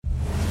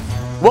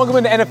Welcome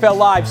into NFL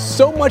Live.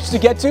 So much to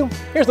get to.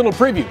 Here's a little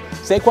preview.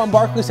 Saquon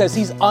Barkley says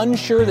he's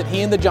unsure that he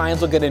and the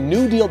Giants will get a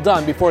new deal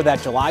done before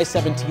that July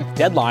 17th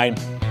deadline.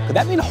 Could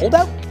that mean a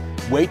holdout?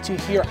 Wait to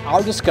hear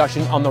our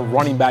discussion on the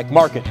running back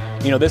market.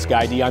 You know this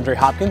guy, DeAndre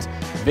Hopkins,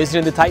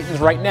 visiting the Titans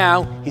right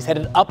now. He's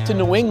headed up to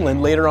New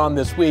England later on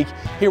this week.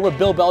 Hear what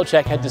Bill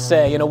Belichick had to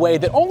say in a way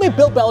that only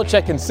Bill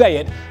Belichick can say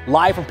it,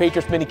 live from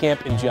Patriots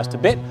minicamp in just a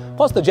bit.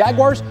 Plus, the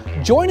Jaguars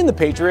joining the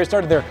Patriots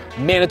started their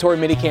mandatory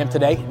minicamp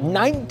today.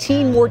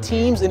 19 more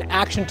teams in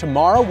action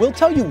tomorrow. We'll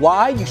tell you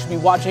why you should be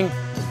watching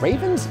the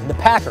Ravens and the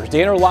Packers.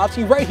 Dan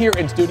Orlovsky right here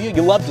in studio.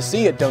 You love to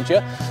see it, don't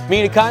you?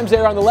 Mina Kimes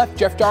there on the left,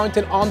 Jeff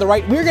Darlington on the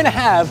right. We're going to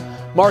have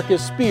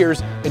Marcus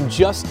Spears in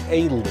just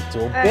a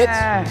little bit.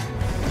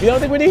 You don't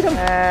think we need him?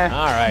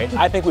 All right,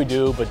 I think we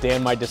do, but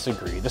Dan might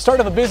disagree. The start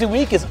of a busy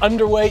week is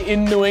underway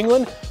in New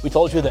England. We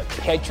told you that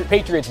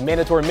Patriots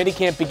mandatory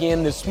minicamp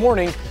began this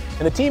morning,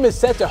 and the team is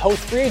set to host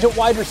free agent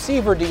wide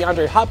receiver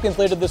DeAndre Hopkins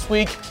later this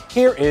week.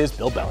 Here is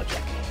Bill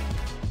Belichick.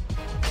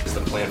 Is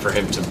the plan for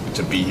him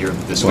to be here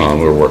this week?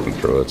 We're working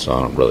through it, so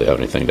I don't really have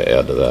anything to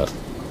add to that.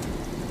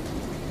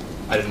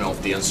 I didn't know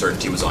if the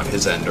uncertainty was on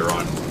his end or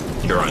on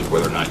your end,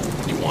 whether or not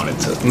you wanted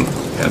to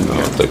have him No,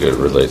 here. I think it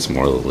relates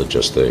more to the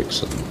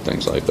logistics and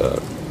things like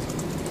that.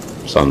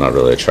 So I'm not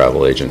really a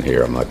travel agent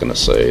here. I'm not going to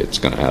say it's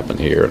going to happen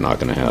here or not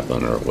going to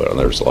happen, or well,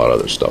 there's a lot of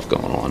other stuff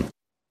going on.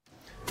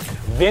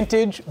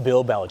 Vintage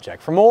Bill Belichick.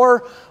 For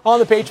more on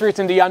the Patriots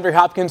and DeAndre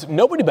Hopkins,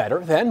 nobody better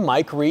than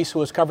Mike Reese, who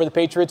has covered the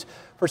Patriots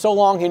for so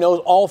long. He knows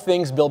all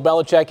things Bill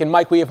Belichick. And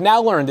Mike, we have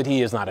now learned that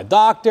he is not a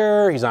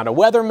doctor. He's not a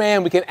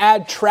weatherman. We can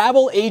add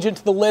travel agent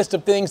to the list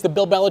of things that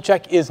Bill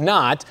Belichick is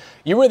not.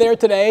 You were there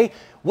today.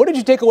 What did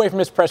you take away from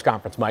his press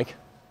conference, Mike?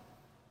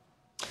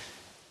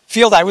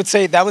 Field, I would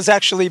say that was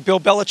actually Bill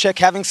Belichick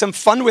having some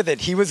fun with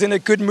it. He was in a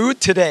good mood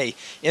today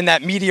in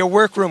that media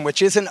workroom,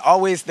 which isn't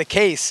always the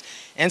case.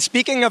 And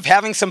speaking of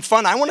having some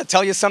fun, I want to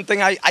tell you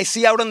something I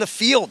see out on the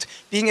field,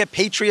 being at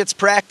Patriots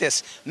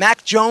practice.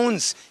 Mac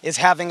Jones is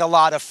having a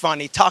lot of fun.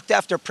 He talked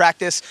after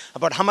practice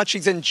about how much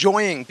he's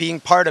enjoying being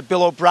part of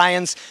Bill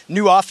O'Brien's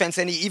new offense,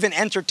 and he even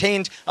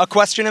entertained a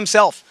question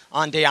himself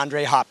on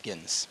DeAndre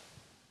Hopkins.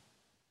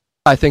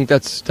 I think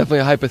that's definitely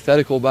a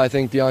hypothetical, but I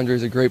think DeAndre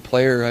is a great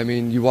player. I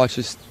mean, you watch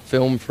his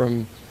film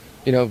from,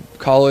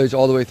 college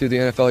all the way through the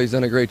NFL. He's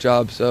done a great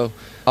job. So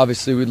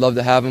obviously we'd love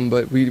to have him,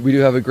 but we do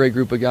have a great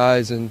group of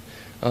guys, and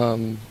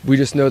we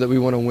just know that we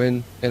want to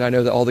win. And I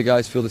know that all the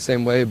guys feel the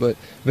same way, but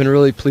I've been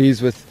really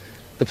pleased with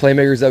the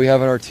playmakers that we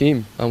have on our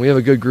team. We have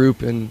a good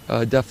group, and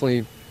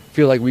definitely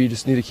feel like we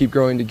just need to keep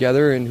growing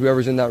together, and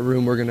whoever's in that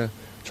room, we're going to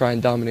try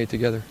and dominate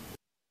together.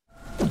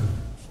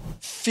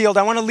 Field,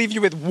 I want to leave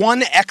you with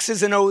one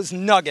X's and O's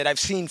nugget. I've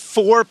seen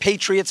 4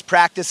 Patriots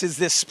practices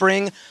this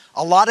spring,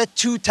 a lot of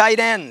 2 tight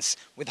ends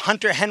with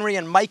Hunter Henry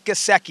and Mike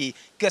Gesicki.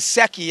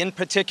 Gesicki, in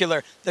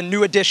particular, the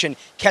new addition,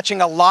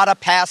 catching a lot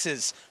of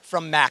passes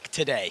from Mac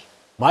today.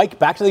 Mike,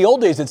 back to the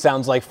old days, it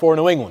sounds like, for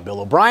New England. Bill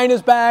O'Brien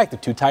is back, the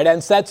 2 tight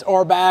end sets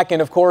are back,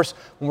 and of course,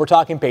 when we're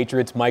talking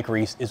Patriots, Mike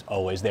Reese is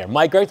always there.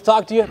 Mike, great to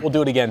talk to you. We'll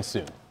do it again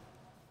soon.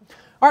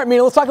 All right,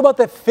 Mina, let's talk about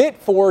the fit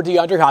for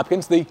DeAndre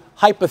Hopkins, the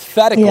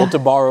hypothetical, to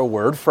borrow a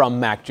word from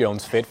Mac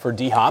Jones fit for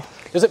D-Hop.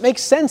 Does it make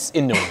sense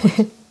in New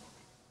England?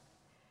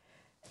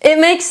 It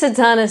makes a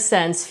ton of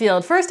sense,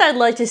 Field. First, I'd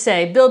like to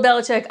say Bill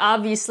Belichick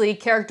obviously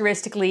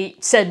characteristically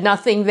said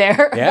nothing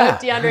there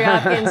about DeAndre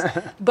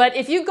Hopkins. But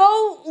if you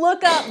go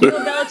look up Bill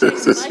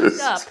Belichick's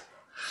mic'd up,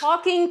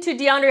 talking to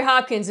DeAndre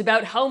Hopkins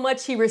about how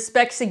much he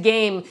respects a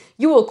game,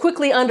 you will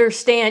quickly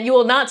understand. You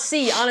will not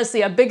see,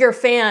 honestly, a bigger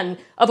fan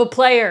of a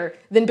player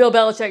than Bill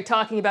Belichick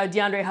talking about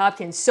DeAndre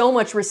Hopkins. So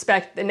much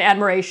respect and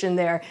admiration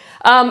there.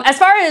 As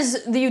far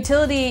as the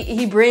utility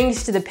he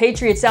brings to the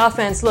Patriots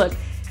offense, look,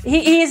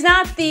 he's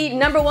not the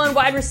 #1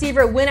 wide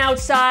receiver, win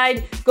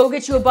outside, go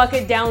get you a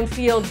bucket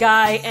downfield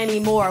guy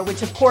anymore,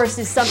 which of course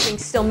is something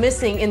still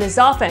missing in this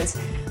offense.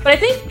 But I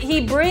think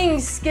he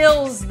brings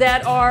skills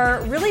that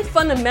are really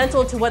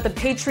fundamental to what the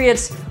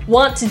Patriots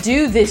want to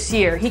do this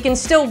year. He can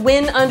still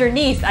win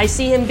underneath. I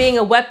see him being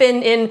a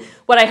weapon in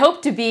what I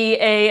hope to be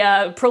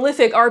a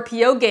prolific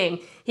RPO game.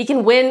 He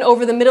can win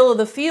over the middle of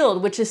the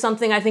field, which is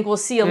something I think we'll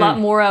see a lot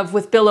more of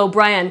with Bill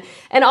O'Brien.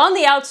 And on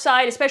the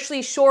outside,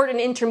 especially short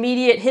and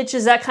intermediate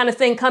hitches, that kind of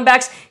thing,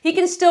 comebacks, he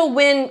can still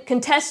win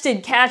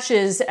contested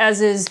catches,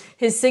 as is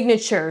his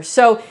signature.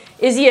 So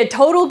is he a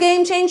total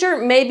game changer?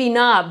 Maybe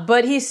not,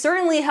 but he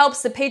certainly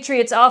helps the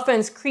Patriots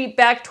offense creep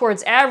back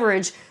towards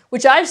average,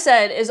 which I've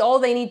said is all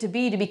they need to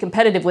be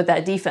competitive with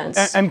that defense.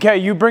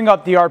 MK, you bring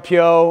up the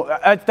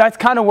RPO. That's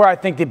kind of where I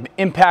think the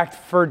impact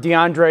for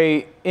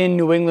DeAndre in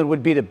New England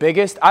would be the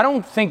biggest. I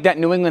don't think that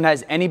New England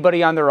has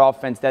anybody on their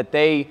offense that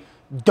they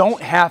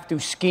don't have to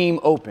scheme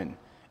open.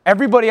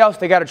 Everybody else,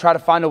 they got to try to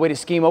find a way to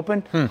scheme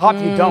open. Hop,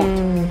 you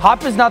don't.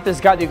 Hop is not this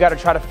guy that you got to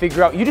try to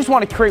figure out. You just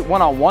want to create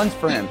one-on-ones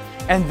for him.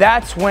 And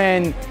that's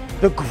when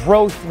the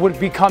growth would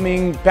be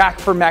coming back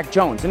for Mac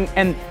Jones.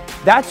 And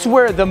that's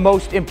where the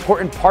most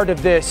important part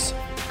of this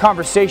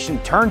conversation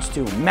turns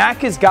to. Mac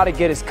has got to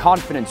get his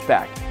confidence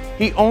back.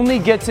 He only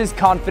gets his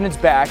confidence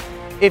back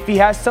if he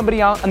has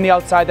somebody on the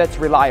outside that's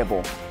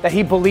reliable, that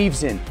he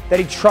believes in, that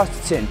he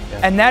trusts in,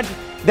 and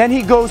then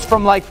he goes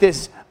from like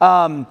this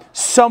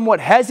somewhat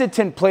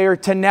hesitant player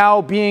to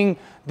now being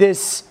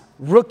this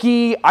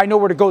rookie, I know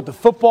where to go with the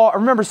football. I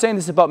remember saying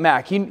this about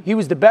Mac. He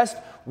was the best.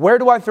 Where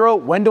do I throw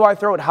it? When do I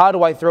throw it? How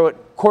do I throw it?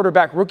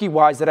 Quarterback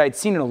rookie-wise that I had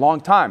seen in a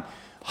long time.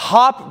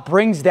 Hop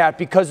brings that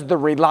because of the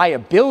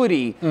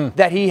reliability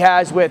that he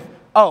has with,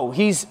 I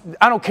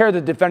don't care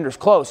the defender's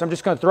close. I'm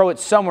just going to throw it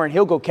somewhere and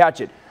he'll go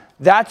catch it.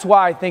 That's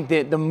why I think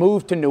that the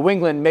move to New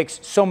England makes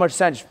so much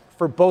sense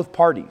for both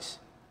parties.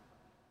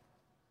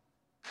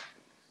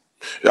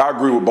 I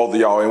agree with both of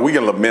y'all, and we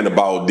can lament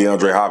about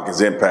DeAndre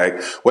Hopkins'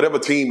 impact. Whatever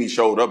team he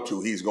showed up to,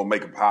 he's going to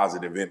make a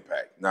positive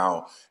impact.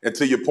 Now, and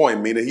to your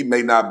point, Mina, he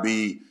may not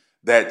be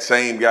that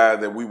same guy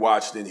that we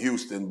watched in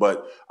Houston,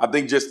 but I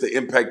think just the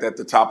impact at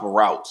the top of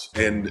routes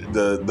and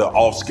the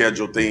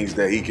off-schedule things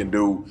that he can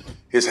do,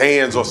 his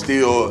hands are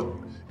still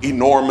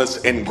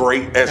enormous and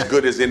great, as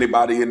good as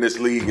anybody in this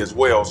league as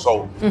well.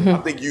 So I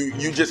think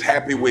you just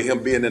happy with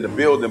him being in the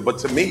building. But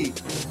to me,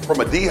 from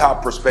a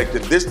D-Hop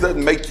perspective, this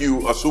doesn't make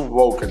you a Super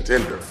Bowl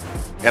contender.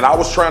 And I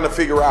was trying to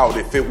figure out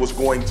if it was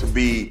going to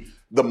be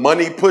the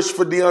money push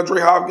for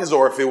DeAndre Hopkins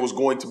or if it was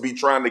going to be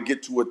trying to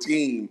get to a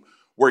team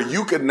where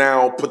you could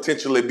now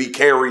potentially be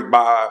carried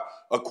by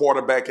a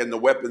quarterback and the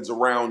weapons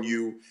around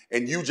you,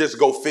 and you just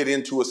go fit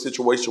into a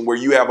situation where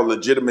you have a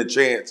legitimate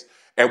chance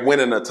at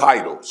winning a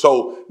title.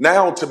 So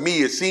now to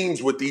me, it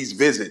seems with these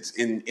visits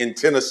in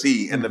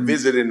Tennessee and the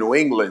visit in New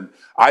England,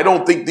 I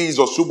don't think these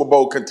are Super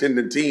Bowl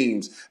contending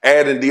teams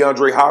adding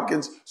DeAndre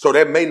Hopkins. So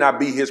that may not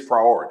be his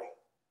priority.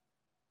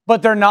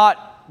 But they're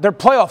not. They're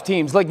playoff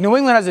teams. Like New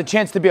England has a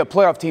chance to be a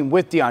playoff team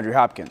with DeAndre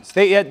Hopkins.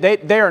 They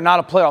are not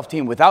a playoff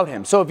team without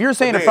him. So if you're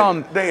saying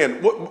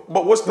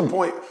but what's the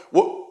point?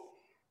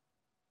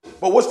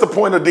 But what's the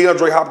point of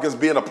DeAndre Hopkins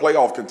being a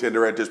playoff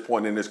contender at this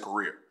point in his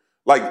career?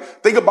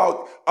 Like, think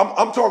about,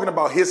 I'm talking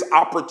about his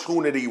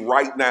opportunity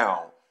right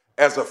now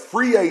as a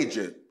free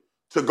agent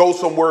to go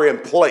somewhere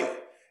and play.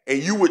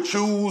 And you would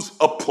choose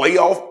a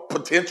playoff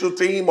potential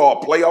team or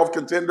a playoff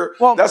contender.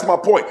 Well, that's my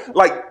point.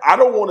 Like, I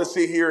don't want to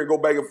sit here and go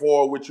back and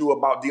forth with you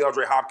about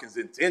DeAndre Hopkins'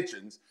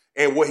 intentions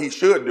and what he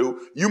should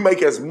do. You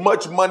make as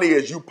much money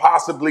as you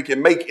possibly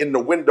can make in the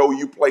window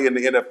you play in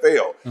the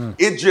NFL.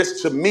 It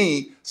just, to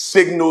me,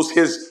 signals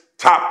his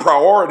top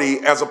priority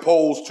as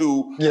opposed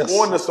to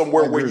going to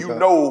somewhere where you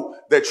know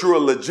that you're a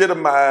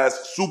legitimized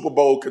Super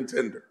Bowl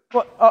contender.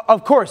 Well,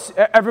 of course,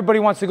 everybody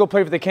wants to go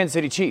play for the Kansas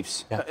City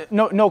Chiefs.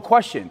 No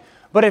question.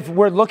 But if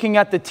we're looking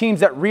at the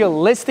teams that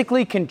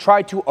realistically can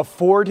try to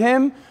afford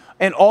him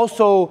and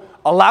also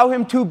allow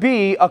him to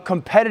be a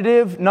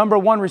competitive number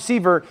one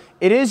receiver,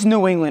 it is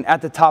New England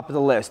at the top of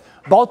the list.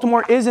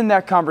 Baltimore is in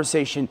that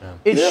conversation.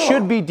 It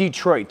should be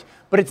Detroit.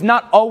 But it's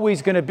not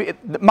always going to be.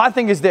 My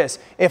thing is this.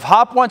 If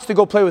Hop wants to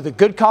go play with a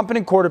good,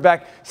 competent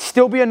quarterback,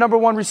 still be a number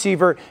one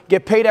receiver,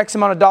 get paid X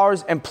amount of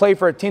dollars, and play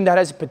for a team that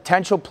has a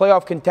potential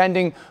playoff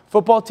contending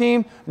football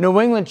team,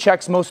 New England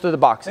checks most of the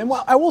boxes. And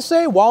I will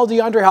say, while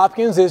DeAndre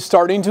Hopkins is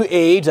starting to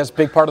age, that's a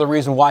big part of the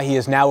reason why he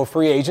is now a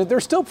free agent,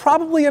 there's still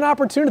probably an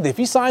opportunity. If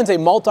he signs a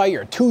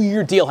multi-year,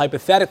 2-year deal,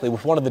 hypothetically,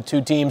 with one of the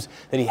two teams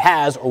that he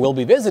has or will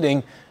be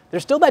visiting,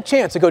 there's still that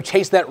chance to go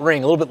chase that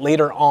ring a little bit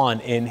later on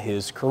in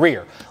his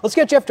career. Let's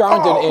get Jeff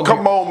Darlington in.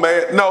 Come on,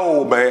 man.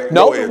 No, man.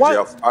 No, go ahead, what?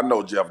 Jeff. I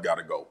know Jeff got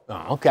to go.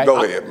 Oh, okay.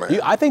 Go ahead, man.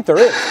 I think there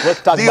is.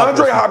 Let's talk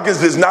DeAndre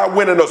Hopkins is not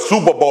winning a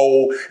Super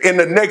Bowl in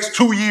the next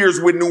 2 years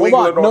with New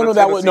England.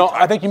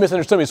 I think you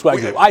misunderstood me,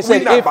 Swaggy. I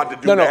said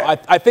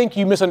I think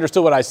you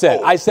misunderstood what I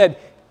said. I said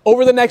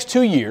over the next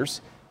 2 years,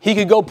 he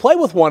could go play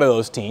with one of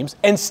those teams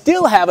and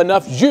still have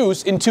enough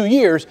juice in 2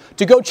 years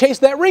to go chase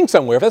that ring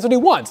somewhere if that's what he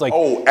wants. Like,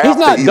 he's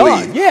not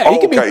done. Leaves. Yeah, he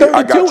could be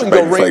 32 and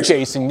go ring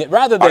chasing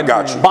rather than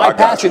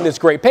bypassing this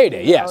great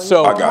payday. Yeah,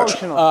 so I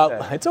got you.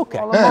 It's okay.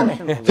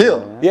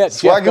 Phil, yeah,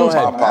 Jeff, go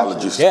ahead. My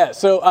apologies. Yeah,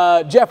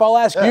 so Jeff, I'll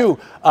ask you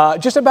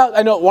just about.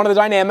 I know one of the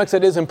dynamics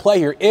that is in play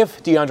here,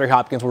 if DeAndre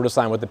Hopkins were to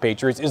sign with the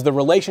Patriots, is the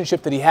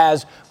relationship that he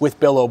has with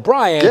Bill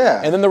O'Brien,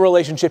 and then the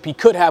relationship he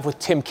could have with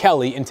Tim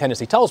Kelly in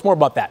Tennessee. Tell us more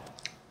about that.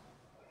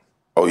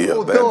 Oh, yeah.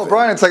 Well, Bill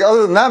O'Brien, it's like,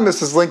 other than that,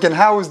 Mrs. Lincoln,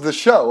 how is the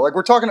show? Like,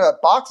 we're talking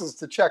about boxes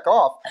to check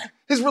off.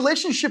 His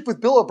relationship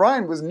with Bill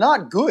O'Brien was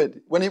not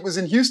good when he was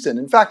in Houston.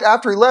 In fact,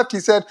 after he left,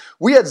 he said,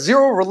 we had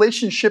zero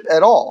relationship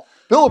at all.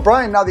 Bill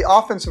O'Brien, now the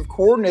offensive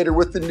coordinator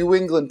with the New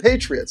England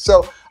Patriots.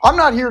 So I'm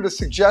not here to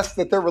suggest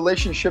that their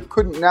relationship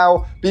couldn't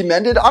now be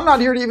mended. I'm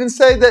not here to even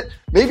say that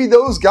maybe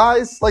those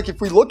guys, like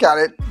if we look at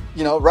it,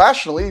 you know,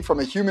 rationally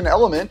from a human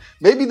element,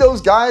 maybe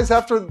those guys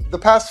after the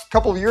past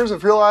couple of years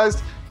have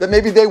realized that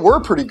maybe they were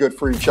pretty good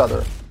for each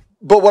other.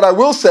 But what I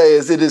will say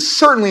is it is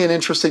certainly an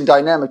interesting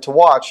dynamic to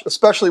watch,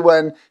 especially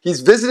when he's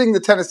visiting the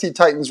Tennessee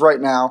Titans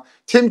right now.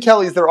 Tim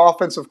Kelly's their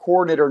offensive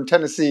coordinator in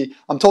Tennessee.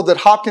 I'm told that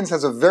Hopkins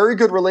has a very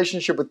good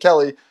relationship with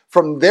Kelly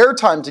from their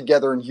time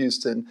together in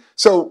Houston.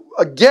 So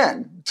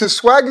again, to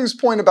Swagu's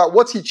point about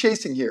what's he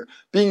chasing here?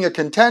 Being a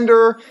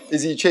contender?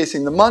 Is he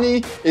chasing the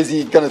money? Is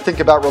he going to think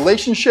about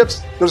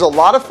relationships? There's a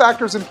lot of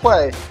factors in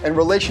play, and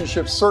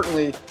relationships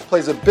certainly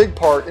plays a big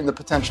part in the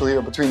potential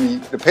here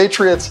between the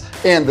Patriots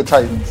and the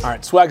Titans. All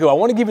right, Swagu, I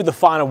want to give you the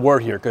final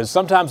word here because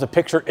sometimes a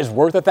picture is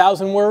worth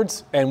 1,000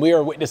 words, and we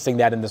are witnessing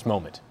that in this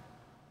moment.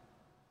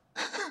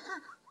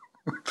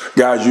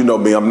 Guys, you know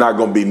me. I'm not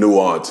going to be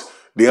nuanced.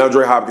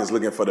 DeAndre Hopkins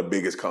looking for the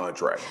biggest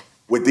contract.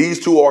 With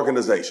these two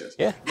organizations.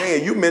 Yeah.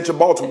 Man, you mentioned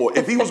Baltimore.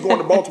 If he was going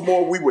to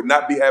Baltimore, we would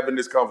not be having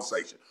this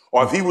conversation.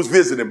 Or if he was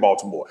visiting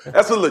Baltimore.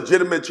 That's a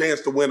legitimate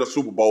chance to win a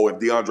Super Bowl if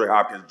DeAndre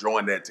Hopkins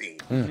joined that team.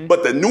 Mm-hmm.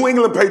 But the New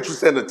England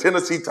Patriots and the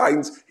Tennessee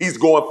Titans, he's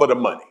going for the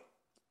money.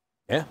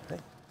 Yeah.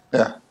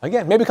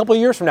 Again, maybe a couple of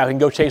years from now, he can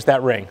go chase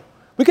that ring.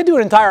 We could do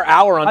an entire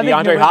hour on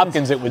DeAndre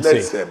Hopkins, it would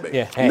seem.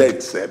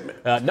 Next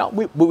segment. No,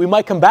 we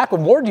might come back with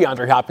more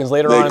DeAndre Hopkins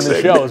later on in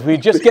the show. As we're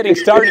just getting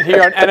started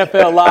here on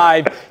NFL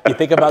Live. You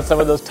think about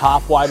some of those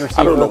top wide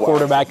receiver to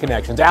quarterback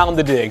connections. Allen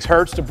to Diggs,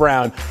 Hurts to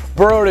Brown,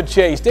 Burrow to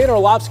Chase. Dan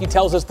Orlovsky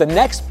tells us the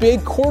next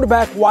big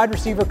quarterback wide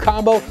receiver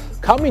combo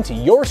coming to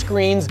your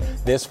screens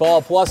this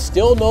fall. Plus,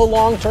 still no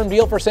long-term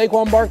deal for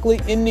Saquon Barkley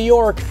in New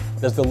York.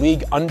 Does the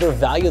league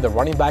undervalue the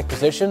running back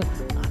position?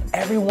 Not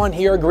everyone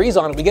here agrees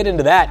on it. We get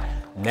into that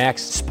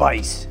next.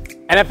 Spice.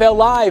 NFL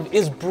Live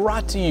is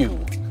brought to you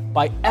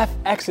by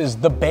FX's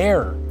The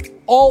Bear.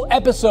 All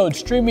episodes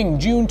streaming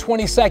June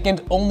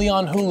 22nd only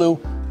on Hulu.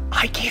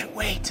 I can't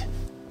wait.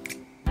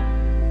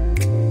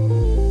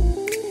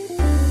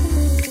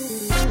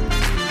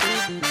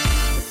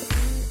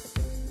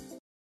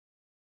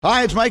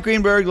 Hi, it's Mike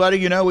Greenberg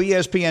letting you know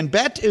ESPN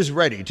Bet is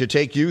ready to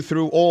take you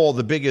through all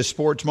the biggest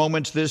sports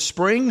moments this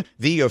spring.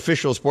 The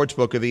official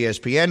sportsbook of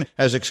ESPN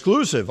has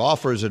exclusive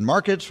offers and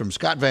markets from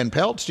Scott Van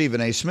Pelt,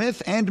 Stephen A.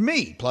 Smith, and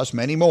me, plus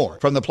many more.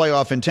 From the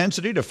playoff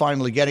intensity to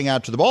finally getting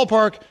out to the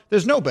ballpark,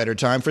 there's no better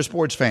time for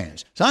sports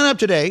fans. Sign up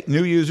today.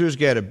 New users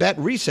get a bet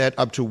reset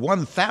up to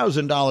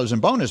 $1,000 in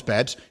bonus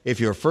bets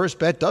if your first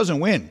bet doesn't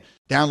win.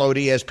 Download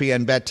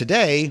ESPN Bet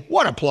today.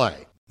 What a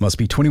play. Must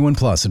be 21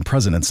 plus and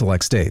present in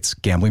select states.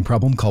 Gambling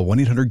problem? Call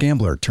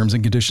 1-800-GAMBLER. Terms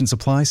and conditions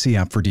apply. See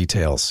app for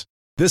details.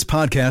 This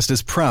podcast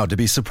is proud to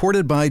be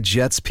supported by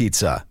Jets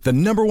Pizza, the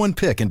 #1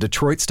 pick in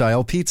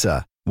Detroit-style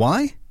pizza.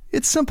 Why?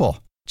 It's simple.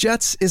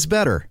 Jets is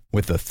better.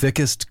 With the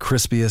thickest,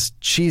 crispiest,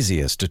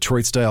 cheesiest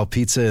Detroit-style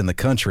pizza in the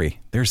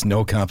country, there's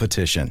no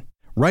competition.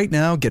 Right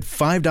now, get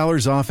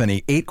 $5 off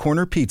any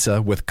 8-corner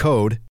pizza with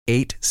code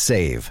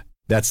 8SAVE.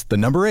 That's the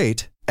number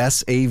 8,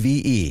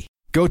 SAVE.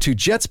 Go to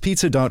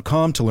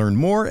jetspizza.com to learn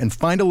more and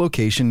find a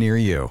location near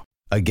you.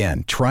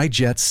 Again, try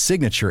Jet's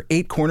signature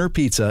 8-corner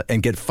pizza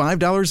and get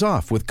 $5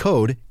 off with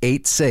code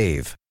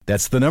 8SAVE.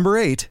 That's the number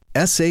 8,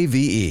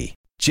 SAVE.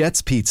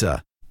 Jet's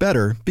Pizza.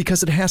 Better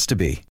because it has to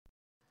be.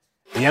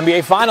 The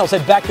NBA Finals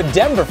head back to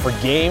Denver for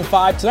Game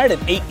 5 tonight at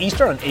 8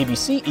 Eastern on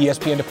ABC,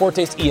 ESPN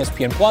Deportes,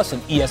 ESPN Plus,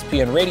 and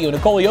ESPN Radio.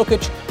 Nikola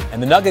Jokic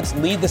and the Nuggets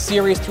lead the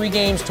series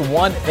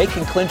 3-1. They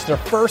can clinch their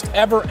first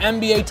ever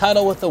NBA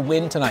title with a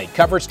win tonight.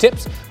 Coverage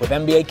tips with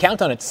NBA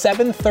Countdown at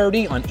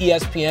 7:30 on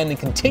ESPN and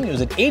continues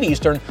at 8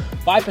 Eastern,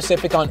 5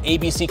 Pacific on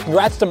ABC.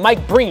 Congrats to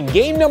Mike Breen.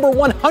 Game number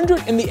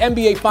 100 in the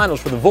NBA Finals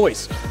for the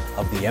voice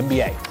of the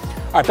NBA.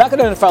 All right, back at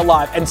NFL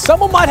Live, and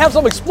someone might have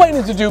some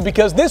explaining to do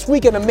because this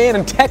weekend a man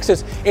in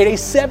Texas ate a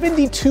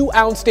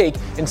 72-ounce steak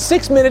in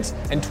 6 minutes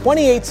and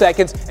 28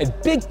 seconds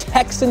at Big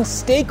Texan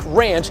Steak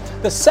Ranch,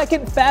 the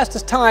second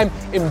fastest time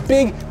in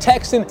Big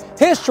Texan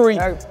history.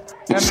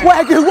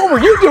 Swagger, what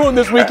were you doing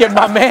this weekend,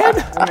 my man?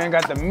 That man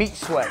got the meat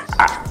sweats.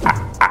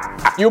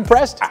 You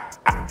impressed?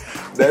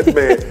 That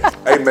man,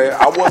 hey man,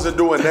 I wasn't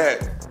doing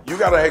that. You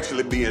gotta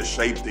actually be in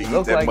shape to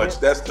eat that much.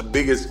 That's the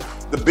biggest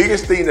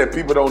thing that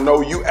people don't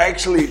know. You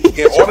actually,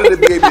 in order to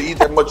be able to eat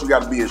that much, you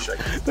gotta be in shape.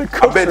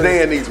 I bet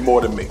Dan eats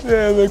more than me.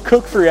 Yeah, the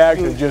cook's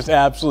reaction just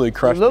absolutely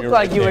crushed me. You look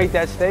like you ate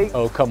that steak.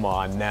 Oh, come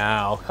on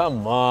now.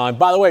 Come on.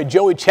 By the way,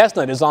 Joey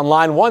Chestnut is on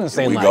line 1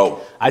 saying, we go.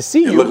 I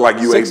see you. You look like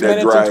you ate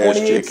that dry ass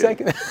chicken.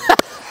 Seconds.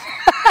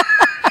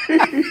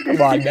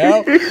 Come on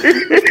now. We're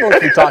supposed to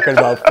be talking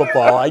about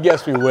football. I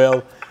guess we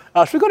will.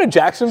 Should we go to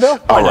Jacksonville?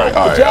 All right.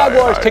 The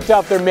Jaguars kicked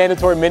off their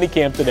mandatory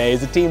minicamp today as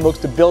the team looks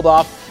to build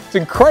off its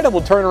incredible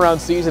turnaround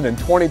season in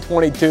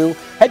 2022.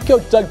 Head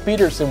coach Doug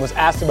Peterson was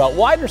asked about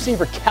wide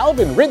receiver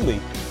Calvin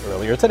Ridley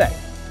earlier today.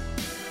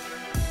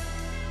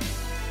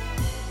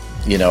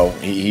 You know,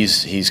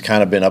 he's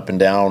kind of been up and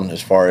down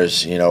as far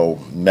as, you know,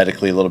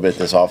 medically a little bit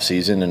this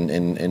offseason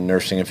and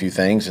nursing a few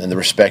things. And the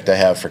respect I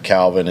have for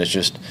Calvin is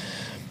just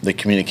the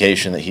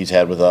communication that he's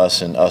had with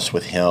us and us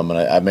with him, and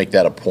I make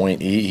that a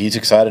point. He's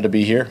excited to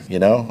be here. You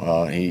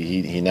know,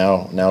 he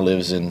now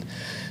lives in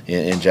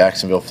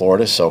Jacksonville,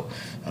 Florida, so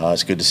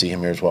it's good to see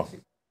him here as well.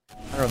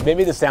 I don't know,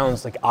 maybe this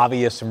sounds like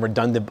obvious and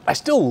redundant, but I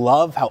still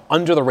love how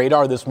under the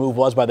radar this move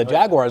was by the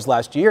Jaguars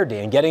last year,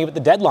 Dan, getting him at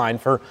the deadline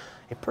for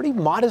a pretty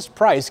modest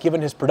price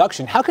given his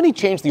production. How can he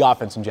change the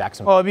offense in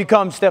Jacksonville? Well, it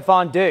becomes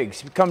Stephon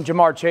Diggs, become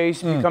Jamar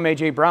Chase, become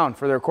A.J. Brown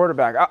for their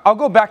quarterback. I'll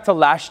go back to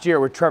last year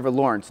with Trevor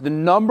Lawrence. The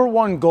number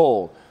one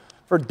goal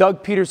for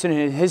Doug Peterson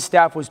and his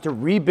staff was to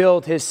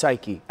rebuild his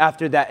psyche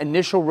after that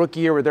initial rookie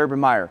year with Urban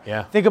Meyer.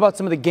 Yeah. Think about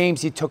some of the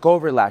games he took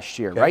over last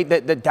year, right?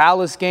 The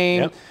Dallas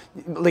game,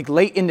 like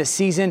late in the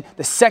season,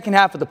 the second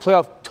half of the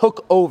playoff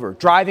took over,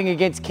 driving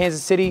against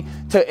Kansas City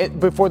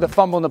before the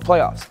fumble in the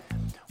playoffs.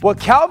 What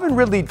Calvin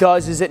Ridley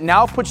does is it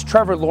now puts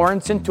Trevor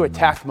Lawrence into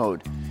attack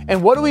mode.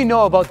 And what do we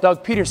know about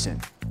Doug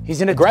Peterson? He's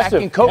an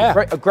attacking coach,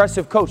 right?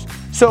 Aggressive coach.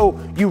 So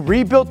you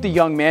rebuilt the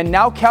young man.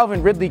 Now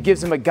Calvin Ridley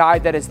gives him a guy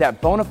that is that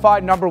bona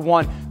fide number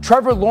one.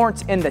 Trevor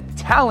Lawrence and the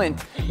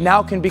talent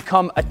now can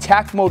become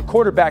attack mode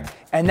quarterback,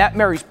 and that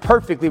marries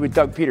perfectly with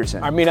Doug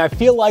Peterson. I mean, I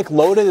feel like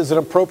loaded is an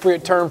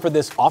appropriate term for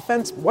this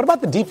offense. What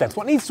about the defense?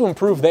 What needs to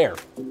improve there?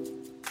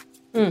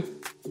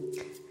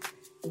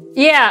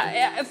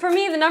 Yeah, for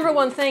me, the number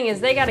one thing is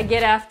they got to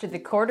get after the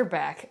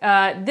quarterback.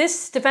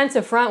 This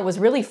defensive front was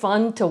really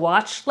fun to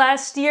watch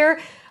last year.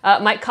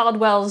 Mike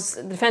Caldwell's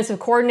defensive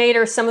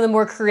coordinator, some of the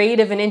more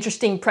creative and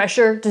interesting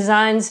pressure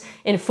designs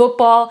in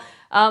football.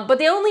 But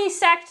they only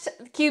sacked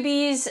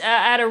QBs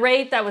at a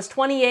rate that was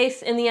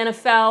 28th in the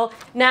NFL.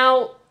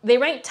 Now, they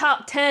ranked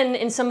top 10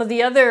 in some of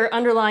the other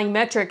underlying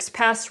metrics,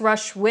 pass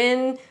rush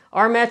win,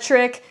 our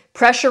metric,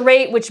 pressure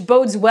rate, which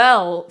bodes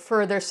well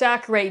for their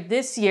sack rate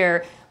this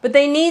year. But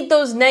they need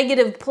those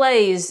negative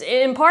plays,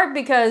 in part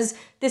because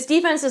this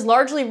defense is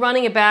largely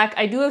running it back.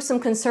 I do have some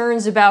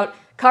concerns about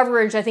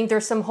coverage. I think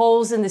there's some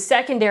holes in the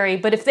secondary.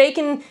 But if they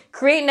can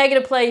create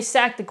negative plays,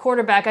 sack the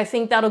quarterback, I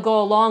think that'll go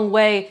a long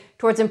way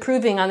towards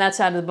improving on that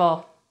side of the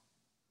ball.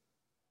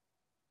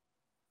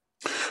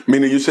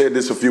 Mina, you said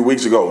this a few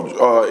weeks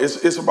ago.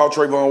 It's about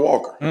Trayvon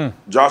Walker.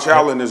 Josh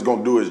Allen is going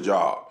to do his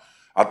job.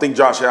 I think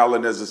Josh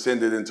Allen has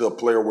ascended into a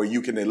player where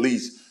you can at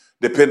least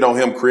depend on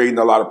him creating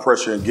a lot of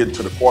pressure and getting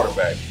to the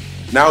quarterback.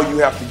 Now you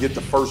have to get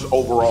the first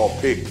overall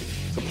pick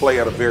to play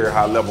at a very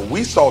high level.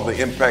 We saw the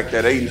impact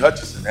that Aiden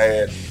Hutchinson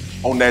had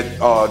on that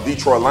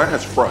Detroit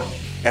Lions front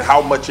and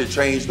how much it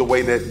changed the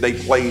way that they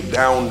played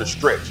down the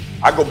stretch.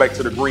 I go back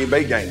to the Green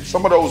Bay game.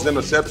 Some of those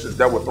interceptions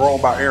that were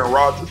thrown by Aaron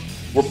Rodgers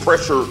were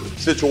pressure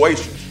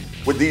situations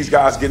with these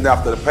guys getting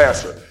after the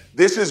passer.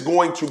 This is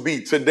going to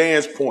be, to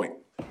Dan's point,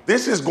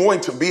 this is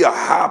going to be a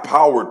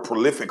high-powered,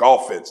 prolific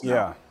offense now.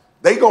 Yeah.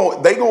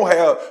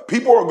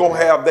 People are going to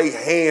have their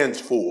hands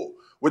full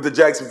with the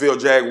Jacksonville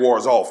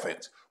Jaguars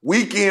offense.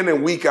 Week in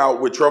and week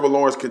out with Trevor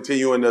Lawrence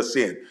continuing to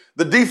ascend.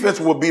 The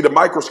defense will be the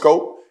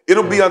microscope.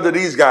 It'll be under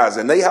these guys,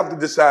 and they have to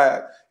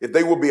decide if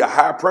they will be a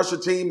high-pressure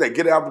team that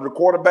get after the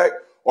quarterback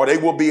or they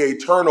will be a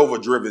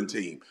turnover-driven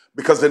team.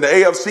 Because in the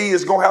AFC,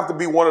 it's going to have to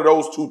be one of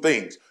those two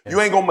things. You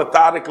ain't going to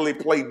methodically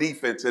play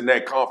defense in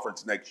that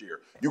conference next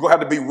year. You're going to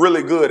have to be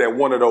really good at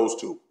one of those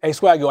two. Hey,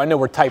 Swaggo, I know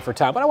we're tight for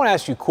time, but I want to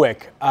ask you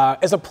quick.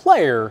 As a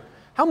player,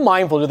 how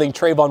mindful do you think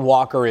Trayvon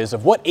Walker is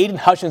of what Aiden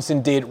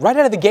Hutchinson did right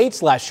out of the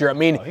gates last year? I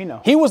mean,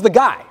 he was the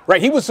guy,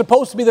 right? He was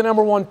supposed to be the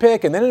number one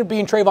pick, and then ended up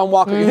being Trayvon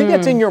Walker. You think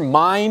that's in your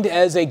mind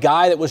as a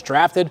guy that was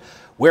drafted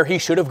where he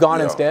should have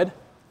gone instead?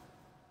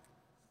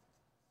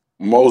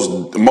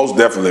 Most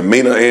definitely.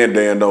 Mina and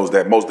Dan knows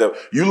that. Most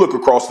definitely. You look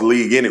across the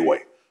league anyway,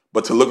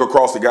 but to look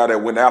across the guy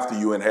that went after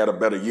you and had a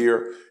better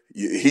year,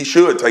 he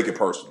should take it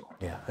personal.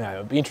 Yeah, it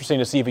would be interesting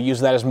to see if he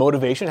uses that as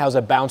motivation. How's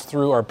it bounce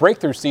through our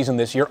breakthrough season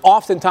this year?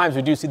 Oftentimes,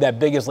 we do see that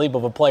biggest leap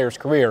of a player's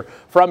career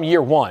from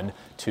year one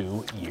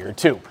to year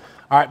two.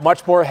 All right,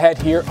 much more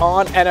ahead here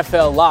on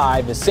NFL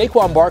Live. As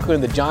Saquon Barkley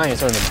and the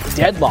Giants are in a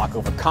deadlock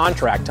over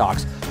contract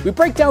talks, we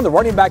break down the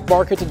running back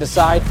market to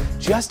decide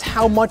just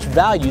how much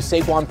value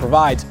Saquon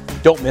provides.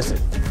 Don't miss it.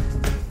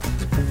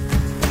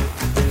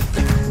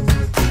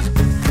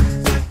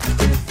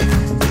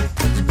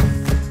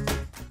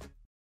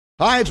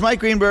 Hi, it's Mike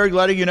Greenberg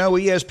letting you know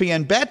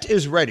ESPN Bet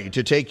is ready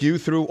to take you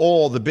through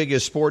all the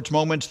biggest sports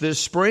moments this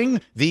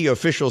spring. The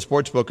official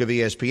sportsbook of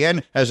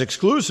ESPN has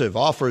exclusive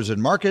offers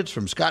and markets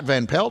from Scott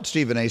Van Pelt,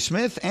 Stephen A.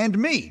 Smith, and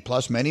me,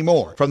 plus many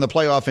more. From the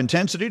playoff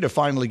intensity to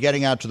finally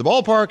getting out to the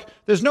ballpark,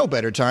 there's no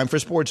better time for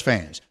sports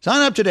fans.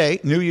 Sign up today.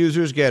 New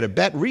users get a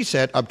bet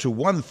reset up to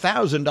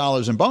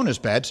 $1,000 in bonus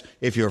bets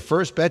if your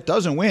first bet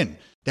doesn't win.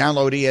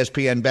 Download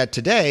ESPN Bet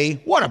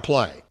today. What a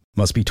play.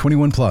 Must be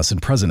 21 plus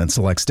and present in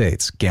select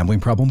states. Gambling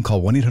problem?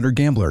 Call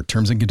 1-800-GAMBLER.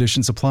 Terms and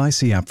conditions apply.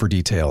 See app for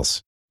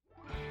details.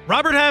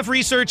 Robert Half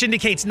research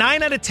indicates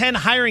 9 out of 10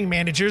 hiring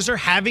managers are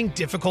having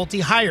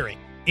difficulty hiring.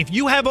 If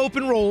you have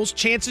open roles,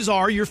 chances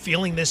are you're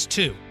feeling this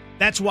too.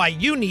 That's why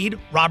you need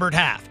Robert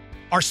Half.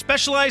 Our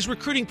specialized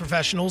recruiting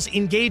professionals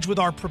engage with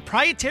our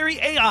proprietary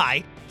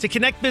AI to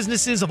connect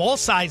businesses of all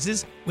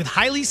sizes with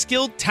highly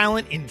skilled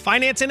talent in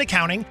finance and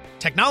accounting,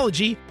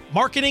 technology,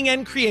 marketing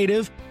and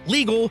creative,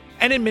 legal,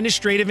 and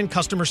administrative and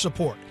customer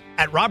support.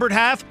 At Robert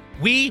Half,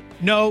 we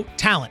know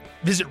talent.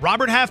 Visit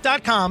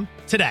roberthalf.com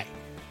today.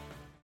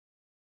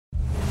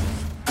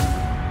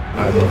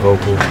 I've been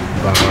vocal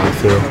about how I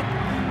feel.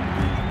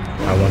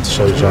 I want to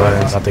show the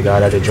Giants that the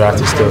guy that they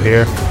drafted is still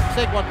here.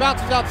 Saquon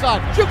bounces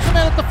outside, shoots him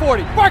in at the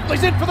 40.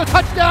 Barkley's in for the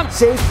touchdown.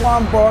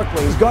 Saquon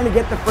Barkley is going to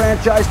get the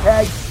franchise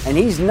tag, and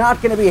he's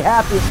not going to be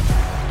happy.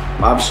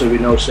 Obviously, we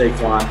know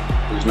Saquon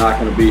is not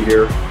going to be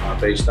here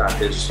based on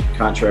his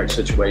contract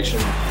situation.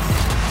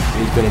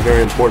 He's been a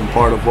very important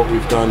part of what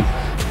we've done.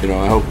 You know,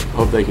 I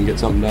hope they can get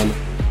something done.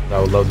 I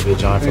would love to be a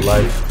Giant for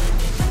life.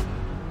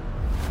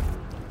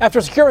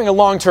 After securing a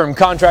long-term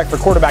contract for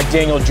quarterback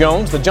Daniel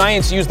Jones, the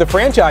Giants used the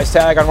franchise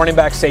tag on running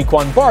back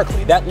Saquon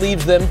Barkley. That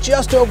leaves them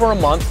just over a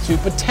month to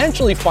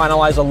potentially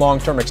finalize a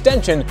long-term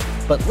extension,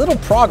 but little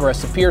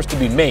progress appears to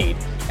be made.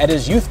 At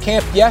his youth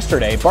camp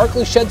yesterday,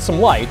 Barkley shed some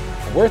light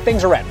on where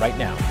things are at right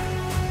now.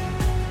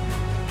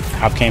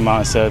 I came out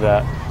and said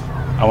that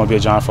I want to be a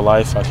Giant for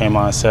life. I came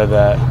out and said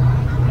that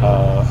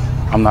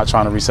I'm not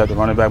trying to reset the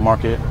running back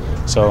market.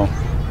 So,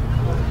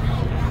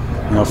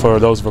 you know, for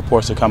those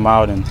reports to come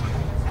out and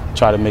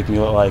try to make me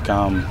look like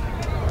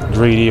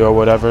greedy or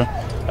whatever,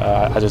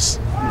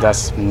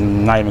 that's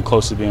not even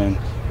close to being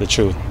the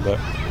truth, but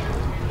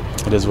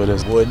it is what it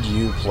is. Would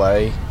you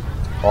play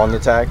on the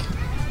tag?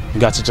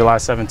 We got to July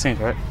 17th,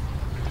 right?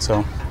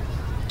 So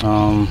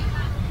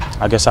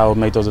I guess I will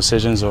make those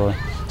decisions or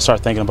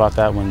start thinking about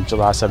that when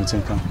July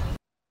 17th comes.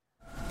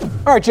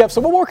 All right, Jeff, so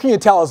what more can you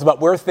tell us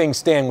about where things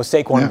stand with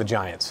Saquon and the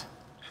Giants?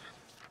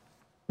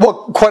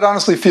 Well, quite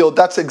honestly, Field,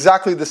 that's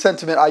exactly the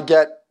sentiment I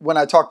get when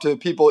I talk to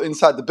people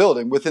inside the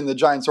building within the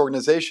Giants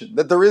organization,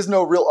 that there is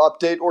no real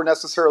update or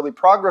necessarily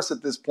progress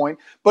at this point,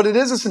 but it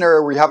is a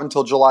scenario where you have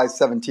until July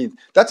 17th.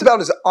 That's about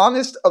as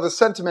honest of a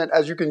sentiment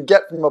as you can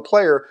get from a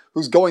player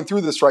who's going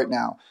through this right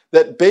now.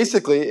 That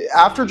basically,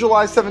 after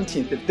July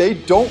 17th, if they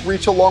don't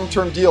reach a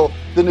long-term deal,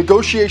 the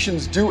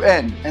negotiations do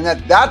end. And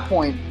at that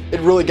point,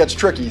 it really gets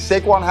tricky.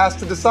 Saquon has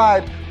to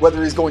decide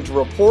whether he's going to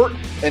report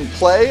and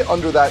play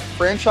under that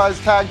franchise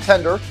tag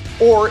tender,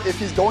 or if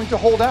he's going to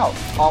hold out,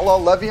 a la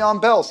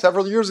Le'Veon Bell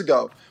several years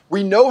ago.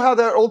 We know how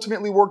that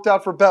ultimately worked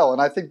out for Bell,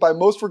 and I think by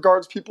most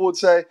regards, people would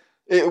say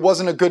it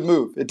wasn't a good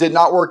move. It did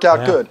not work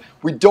out good.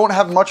 We don't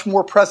have much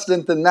more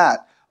precedent than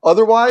that.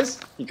 Otherwise,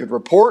 he could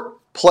report,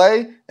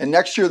 play, and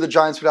next year the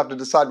Giants would have to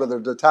decide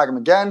whether to tag him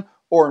again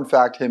or, in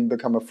fact, him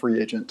become a free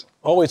agent.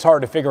 Always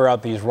hard to figure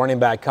out these running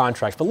back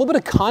contracts. But a little bit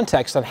of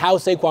context on how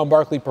Saquon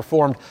Barkley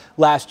performed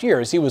last year,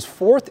 as he was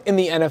 4th in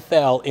the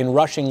NFL in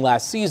rushing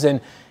last season.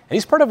 And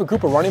he's part of a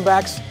group of running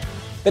backs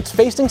that's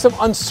facing some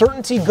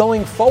uncertainty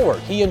going forward.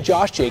 He and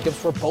Josh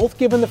Jacobs were both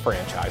given the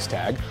franchise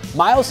tag.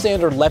 Miles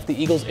Sanders left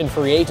the Eagles in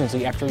free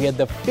agency after he had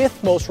the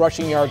 5th most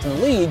rushing yards in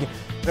the league.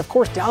 And of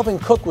course, Dalvin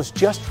Cook was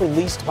just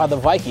released by the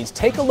Vikings.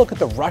 Take a look at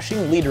the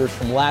rushing leaders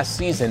from last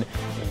season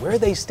and where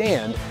they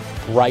stand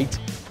right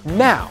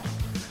now.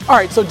 All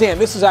right, so Dan,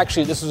 this was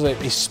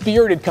a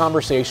spirited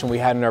conversation we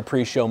had in our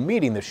pre-show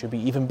meeting. This should be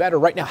even better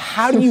right now.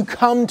 How do you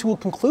come to a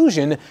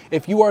conclusion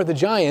if you are the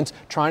Giants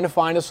trying to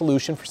find a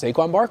solution for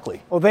Saquon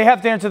Barkley? Well, they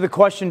have to answer the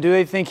question, do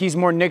they think he's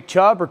more Nick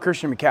Chubb or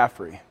Christian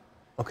McCaffrey?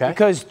 Okay.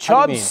 Because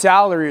Chubb's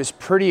salary is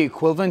pretty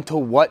equivalent to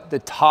what the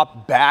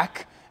top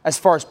back, as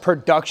far as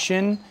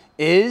production,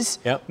 is.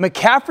 Yep.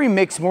 McCaffrey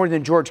makes more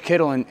than George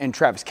Kittle and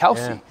Travis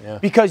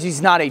Kelce because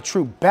he's not a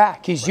true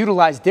back. He's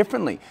utilized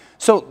differently.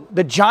 So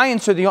the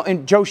Giants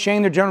and Joe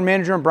Schoen, their general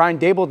manager, and Brian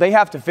Daboll, they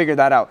have to figure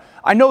that out.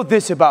 I know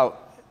this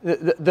about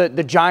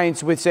the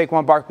Giants with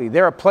Saquon Barkley.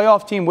 They're a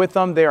playoff team with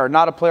them. They are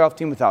not a playoff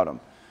team without him.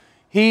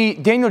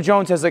 Daniel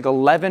Jones has like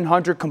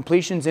 1,100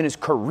 completions in his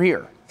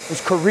career.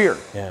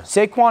 Yeah.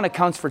 Saquon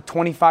accounts for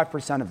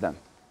 25% of them.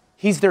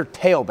 He's their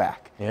tailback.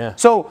 Yeah.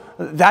 So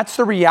that's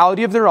the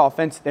reality of their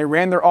offense. They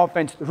ran their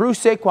offense through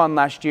Saquon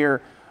last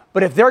year.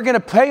 But if they're going to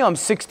pay him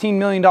 $16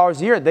 million a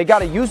year, they got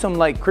to use him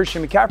like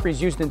Christian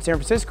McCaffrey's used in San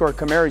Francisco or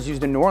Kamara's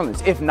used in New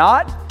Orleans. If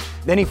not,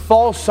 then he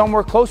falls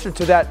somewhere closer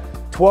to that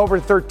 12 or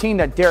 13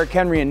 that Derrick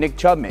Henry and Nick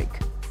Chubb make.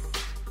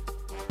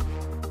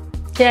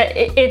 Yeah,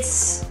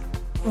 it's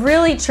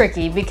really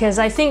tricky because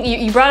I think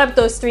you brought up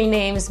those 3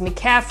 names,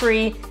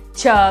 McCaffrey,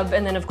 Chubb,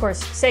 and then, of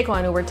course,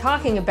 Saquon, who we're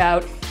talking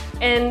about.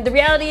 And the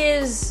reality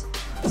is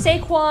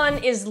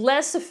Saquon is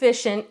less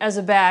efficient as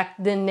a back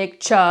than Nick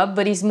Chubb,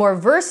 but he's more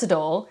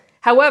versatile.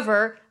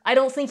 However, I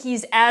don't think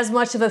he's as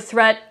much of a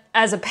threat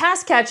as a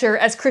pass catcher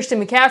as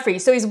Christian McCaffrey.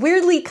 So he's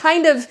weirdly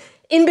kind of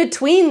in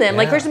between them.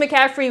 Like Christian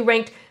McCaffrey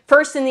ranked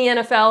 1st in the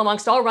NFL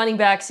amongst all running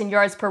backs in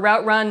yards per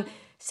route run.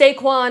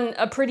 Saquon,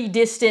 a pretty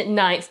distant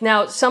 9th.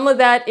 Now, some of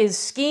that is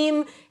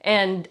scheme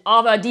and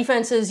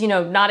defenses,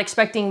 not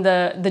expecting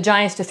the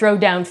Giants to throw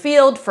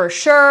downfield for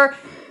sure.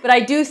 But I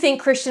do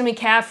think Christian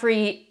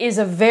McCaffrey is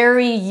a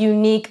very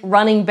unique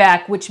running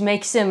back, which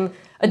makes him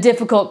a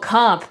difficult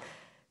comp.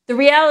 The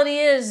reality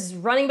is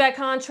running back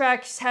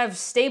contracts have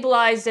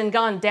stabilized and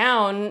gone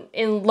down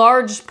in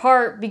large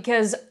part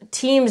because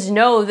teams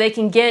know they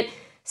can get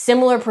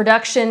similar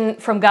production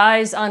from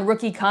guys on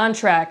rookie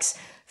contracts.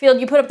 Field,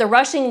 you put up the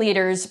rushing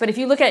leaders, but if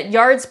you look at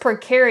yards per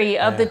carry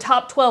of the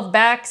top 12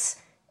 backs,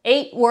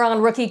 8 were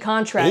on rookie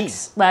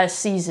contracts last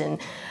season.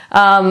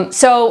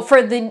 So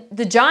for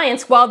the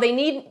Giants, while they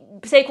need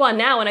Saquon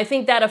now, and I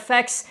think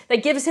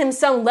that gives him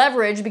some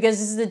leverage because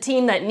this is a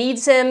team that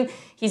needs him.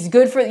 He's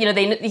good for,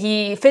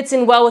 he fits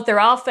in well with their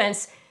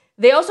offense.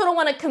 They also don't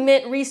want to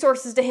commit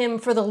resources to him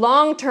for the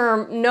long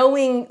term,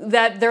 knowing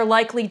that they're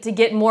likely to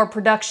get more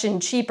production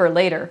cheaper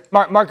later.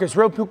 Marcus,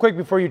 real quick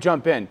before you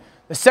jump in.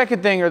 The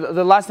second thing, or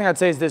the last thing I'd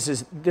say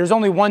is there's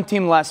only one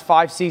team in the last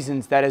 5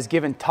 seasons that has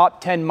given top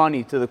 10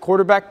 money to the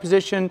quarterback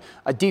position,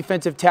 a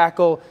defensive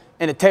tackle,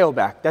 and a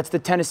tailback. That's the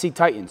Tennessee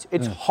Titans.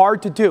 It's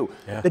hard to do.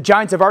 Yeah. The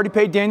Giants have already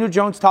paid Daniel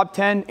Jones top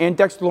 10 and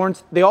Dexter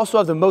Lawrence. They also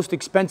have the most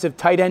expensive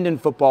tight end in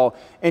football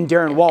in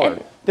Darren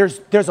Waller.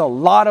 There's a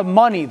lot of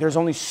money. There's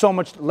only so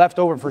much left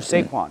over for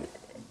Saquon.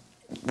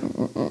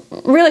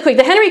 Really quick,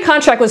 the Henry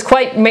contract was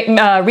quite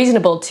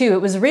reasonable, too.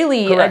 It was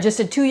really just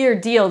a 2-year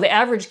deal. The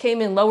average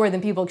came in lower than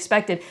people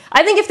expected.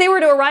 I think if they were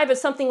to arrive at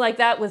something like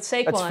that with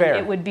Saquon,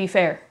 it would be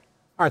fair.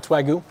 All right,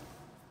 Swagoo.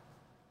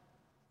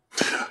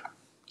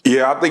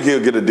 Yeah, I think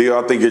he'll get a deal.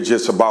 I think it's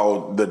just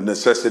about the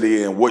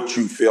necessity and what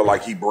you feel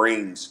like he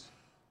brings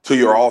to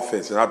your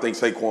offense. And I think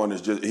Saquon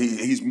is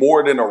he's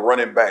more than a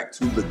running back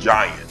to the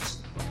Giants.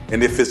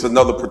 And if it's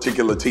another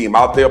particular team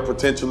out there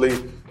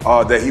potentially,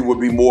 that he would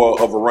be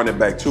more of a running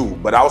back too.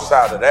 But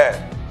outside of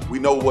that, we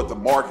know what the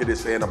market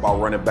is saying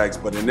about running backs.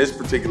 But in this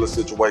particular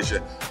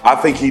situation, I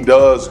think he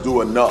does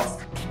do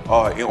enough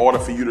in order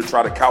for you to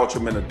try to couch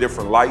him in a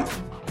different light.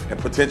 And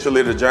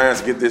potentially the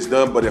Giants get this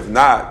done. But if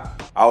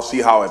not, I'll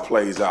see how it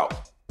plays out.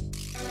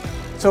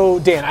 So,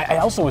 Dan, I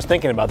also was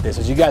thinking about this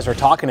as you guys are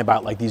talking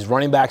about like these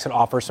running backs that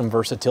offer some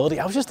versatility.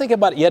 I was just thinking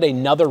about yet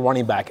another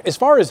running back. As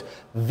far as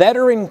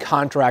veteran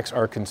contracts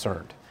are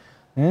concerned,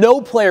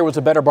 no player was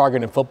a better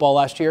bargain in football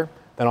last year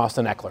than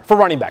Austin Eckler for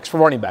running backs,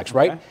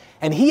 right? Okay.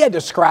 And he had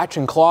to scratch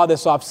and claw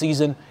this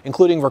offseason,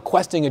 including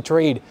requesting a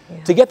trade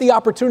to get the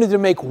opportunity to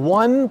make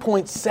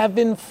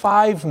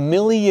 $1.75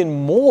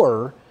 million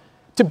more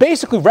to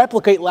basically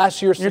replicate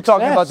last year's success. You're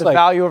talking about the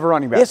value of a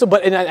running back. Yeah,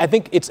 and I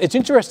think it's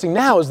interesting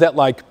now is that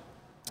like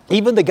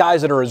even the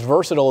guys that are as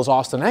versatile as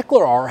Austin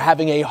Eckler are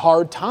having a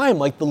hard time.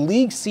 Like the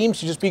league seems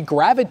to just be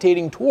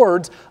gravitating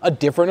towards a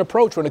different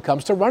approach when it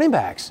comes to running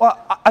backs. Well,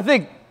 I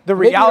think the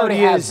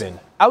reality is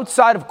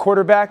outside of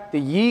quarterback,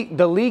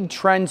 the league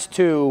trends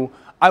to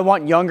I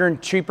want younger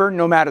and cheaper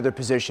no matter the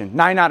position,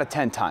 9 out of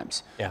 10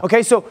 times. Yeah.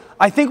 Okay, so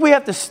I think we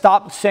have to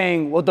stop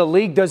saying, well, the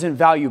league doesn't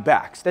value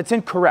backs. That's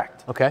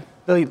incorrect. Okay.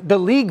 The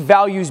league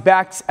values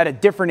backs at a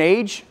different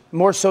age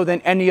more so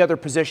than any other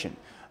position.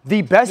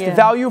 The best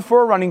value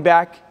for a running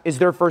back is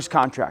their first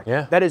contract.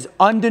 Yeah. That is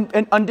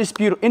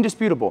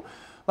indisputable.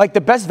 Like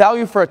the best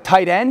value for a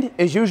tight end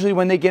is usually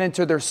when they get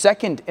into their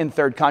second and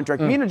third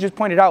contract. Mina just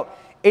pointed out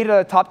 8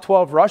 of the top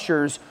 12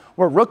 rushers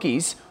were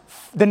rookies.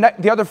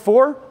 The other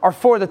 4 are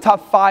 4 of the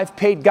top 5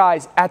 paid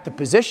guys at the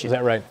position. Is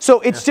that right?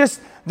 So it's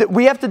just that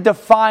we have to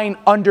define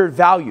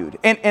undervalued.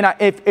 And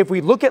if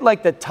we look at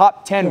like the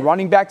top 10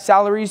 running back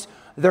salaries,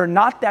 they're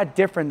not that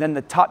different than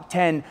the top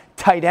 10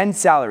 tight end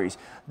salaries.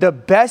 The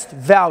best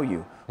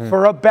value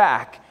for a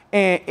back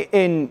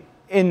in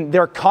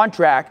their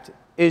contract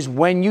is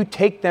when you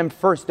take them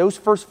first, those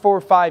first 4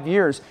 or 5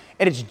 years,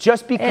 and it's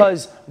just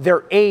because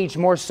their age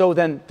more so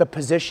than the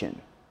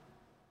position.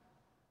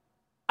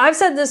 I've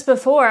said this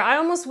before. I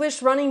almost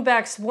wish running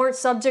backs weren't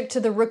subject to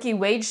the rookie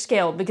wage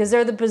scale because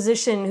they're the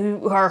position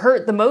who are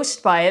hurt the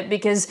most by it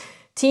because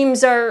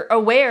teams are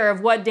aware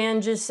of what Dan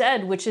just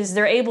said, which is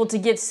they're able to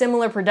get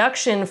similar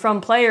production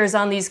from players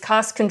on these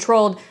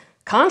cost-controlled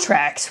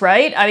contracts,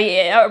 right? I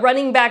mean,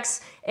 running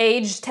backs'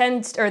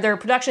 their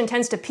production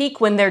tends to peak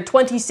when they're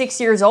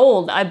 26 years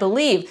old, I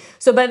believe.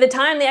 So by the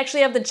time they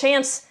actually have the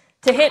chance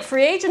to hit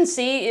free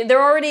agency,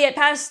 they're already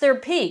past their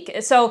peak.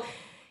 So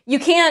you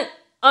can't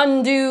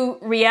undo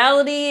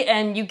reality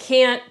and you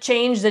can't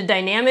change the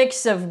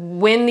dynamics of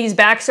when these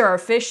backs are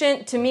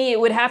efficient. To me, it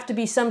would have to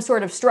be some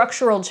sort of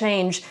structural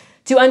change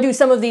to undo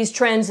some of these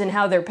trends in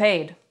how they're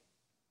paid.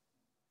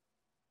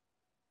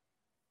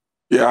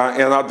 Yeah,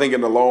 and I think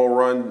in the long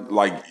run,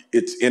 like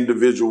it's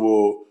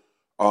individual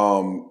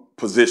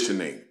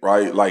positioning,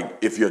 right? Like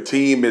if your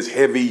team is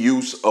heavy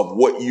use of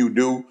what you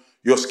do,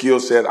 your skill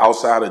set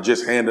outside of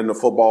just handing the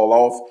football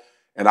off,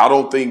 and I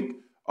don't think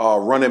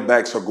running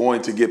backs are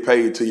going to get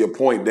paid, to your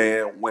point,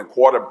 Dan, when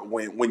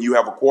you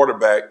have a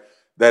quarterback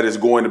that is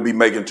going to be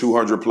making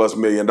 $200+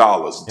 million.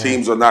 Yeah.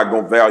 Teams are not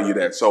going to value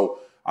that. So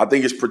I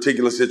think it's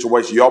particular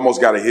situation. You almost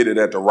got to hit it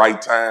at the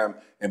right time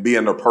and be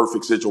in the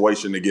perfect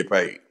situation to get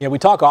paid. Yeah, we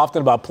talk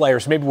often about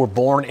players maybe were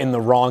born in the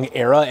wrong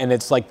era, and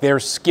it's like their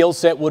skill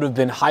set would have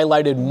been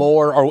highlighted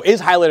more or is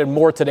highlighted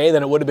more today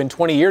than it would have been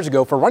 20 years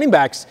ago. For running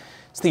backs,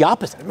 it's the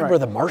opposite. I remember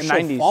the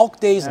Marshall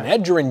Faulk days and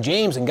Edgerrin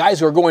James and guys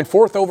who are going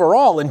 4th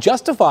overall and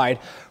justified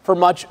for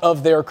much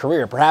of their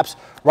career. Perhaps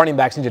running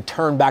backs need to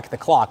turn back the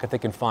clock if they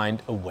can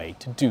find a way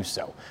to do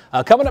so.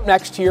 Coming up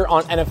next here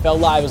on NFL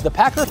Live, as the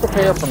Packers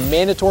prepare for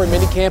mandatory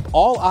minicamp,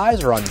 all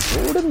eyes are on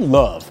Jordan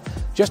Love.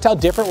 Just how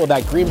different will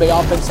that Green Bay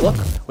offense look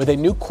with a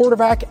new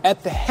quarterback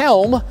at the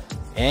helm?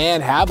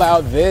 And how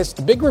about this?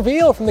 The big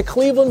reveal from the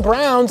Cleveland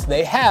Browns.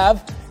 They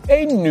have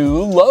a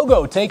new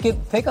logo. Take a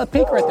peek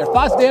right there.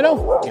 Thoughts,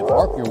 Dano? You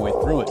bark your way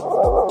through it.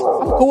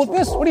 I'm cool with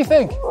this. What do you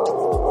think?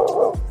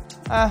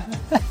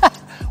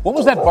 What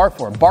was that bark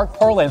for? Bark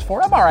parlance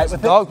for? I'm all right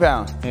with it. Dog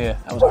pound. Yeah,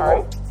 that was all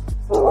right.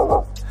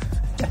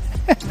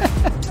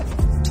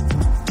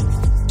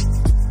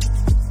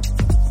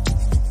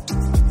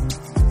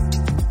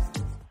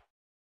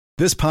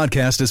 This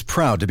podcast is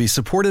proud to be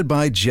supported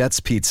by Jets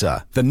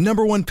Pizza, the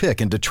 #1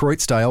 pick in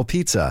Detroit-style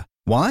pizza.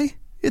 Why?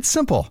 It's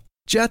simple.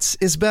 Jets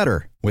is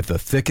better. With the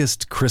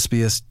thickest,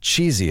 crispiest,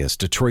 cheesiest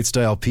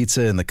Detroit-style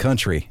pizza in the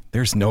country,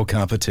 there's no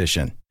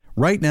competition.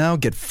 Right now,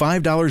 get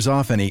 $5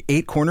 off any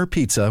 8-corner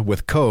pizza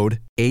with code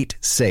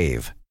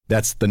 8SAVE.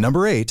 That's the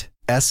number 8,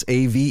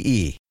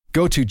 SAVE.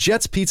 Go to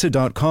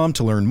jetspizza.com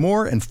to learn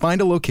more and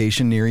find a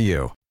location near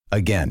you.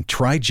 Again,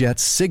 try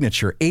Jet's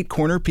signature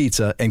 8-corner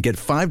pizza and get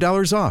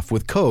 $5 off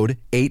with code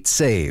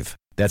 8SAVE.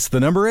 That's the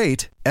number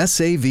 8,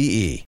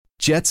 SAVE.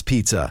 Jet's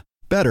Pizza.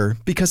 Better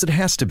because it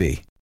has to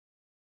be.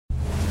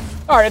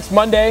 All right, it's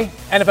Monday,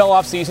 NFL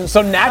offseason,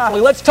 so naturally,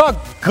 let's talk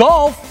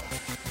golf.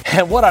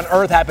 And what on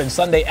earth happened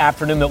Sunday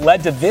afternoon that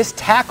led to this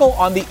tackle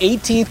on the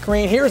 18th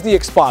green? Here's the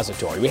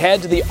expository. We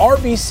head to the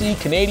RBC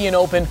Canadian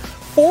Open,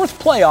 4th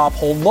playoff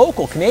hole.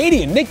 Local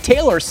Canadian Nick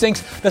Taylor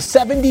sinks the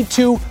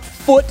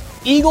 72-foot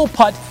eagle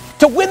putt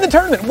to win the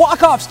tournament,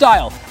 walk-off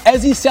style.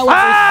 As he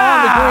celebrates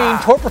on the green,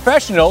 tour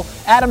professional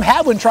Adam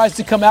Hadwin tries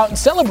to come out and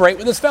celebrate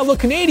with his fellow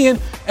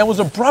Canadian and was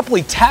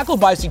abruptly tackled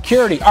by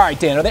security. All right,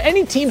 Dan, are there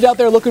any teams out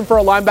there looking for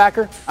a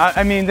linebacker?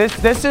 I mean, this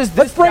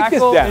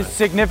tackle is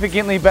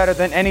significantly better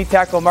than any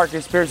tackle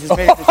Marcus Spears has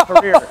made in his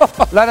career,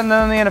 let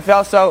alone the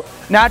NFL. So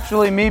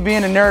naturally, me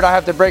being a nerd, I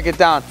have to break it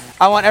down.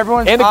 I want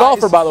everyone's and a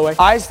golfer, by the way.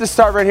 Eyes to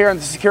start right here on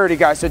the security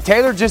guy. So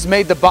Taylor just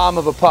made the bomb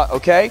of a putt,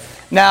 okay?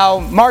 Now,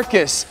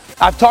 Marcus,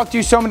 I've talked to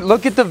you so many.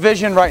 Look at the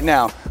vision right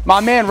now. My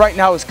man right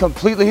now is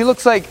completely. He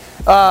looks like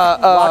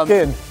locked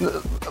in,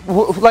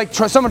 like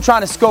someone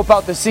trying to scope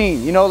out the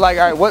scene. You know, like,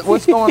 all right,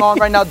 what's going on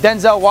right now?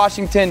 Denzel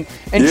Washington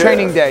in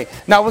training day.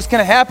 Now, what's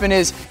going to happen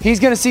is he's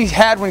going to see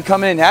Hadwin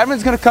coming in.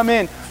 Hadwin's going to come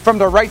in from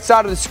the right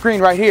side of the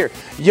screen right here.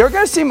 You're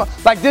going to see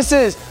like this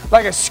is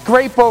like a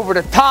scrape over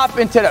the top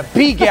into the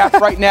B gap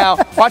right now.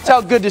 Watch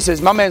how good this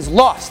is. My man's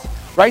lost.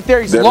 Right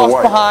there, he's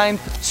lost behind.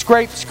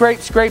 Scrape.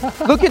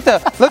 Look at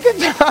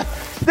the.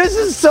 This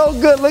is so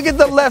good. Look at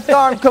the left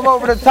arm come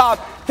over the top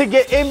to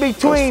get in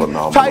between,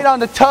 tight on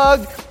the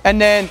tug,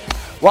 and then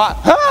what?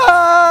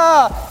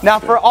 Now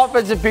for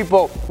offensive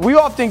people, we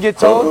often get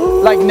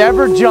told like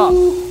never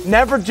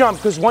jump,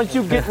 because once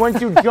you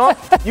jump,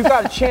 you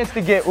got a chance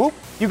to get.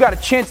 You got a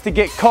chance to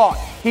get caught.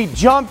 He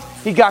jumped,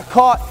 he got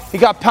caught, he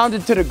got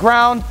pounded to the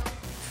ground.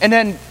 And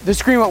then the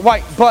screen went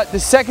white. But the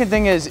second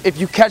thing is, if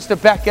you catch the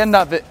back end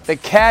of it, the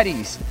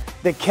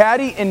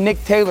caddy and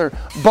Nick Taylor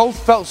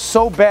both felt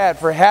so bad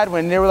for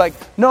Hadwin. They were like,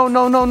 no,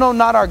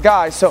 not our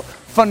guy. So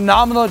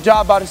phenomenal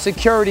job by the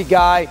security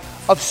guy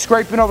of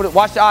scraping over it.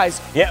 Watch the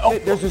eyes. Yeah.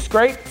 There's a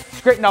scrape.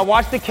 Now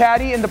watch the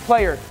caddy and the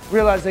player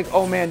realize like,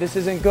 oh man, this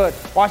isn't good.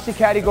 Watch the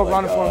caddy go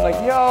running for him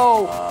like,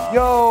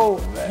 yo,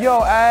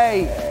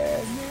 hey.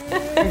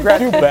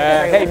 Congrats. Too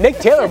bad. Hey, Nick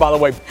Taylor, by the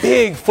way,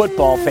 big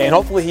football fan.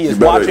 Hopefully he is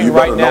watching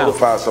right now. You better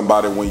notify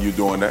somebody when you're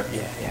doing that.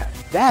 Yeah.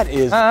 That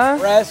is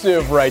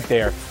impressive right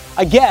there.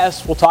 I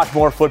guess we'll talk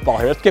more football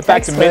here. Let's get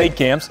back to mini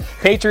camps.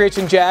 Patriots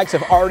and Jags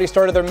have already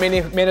started their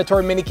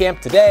mandatory mini camp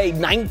today.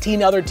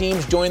 19 other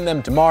teams join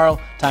them tomorrow.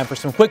 Time for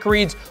some quick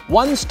reads.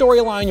 One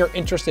storyline you're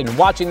interested in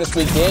watching this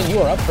week, Dan, you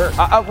are up first.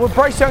 With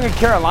Bryce Young in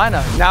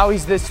Carolina, now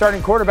he's the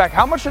starting quarterback.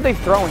 How much are they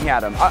throwing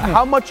at him?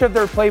 How much of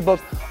their playbook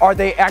are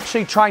they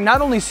actually trying, not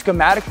only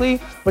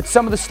schematically, but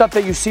some of the stuff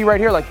that you see right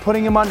here, like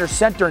putting him under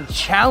center and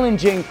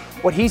challenging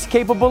what he's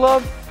capable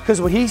of? Because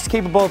what he's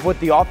capable of, what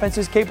the offense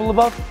is capable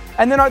of.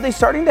 And then are they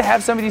starting to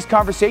have some of these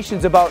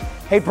conversations about,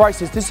 hey, Bryce,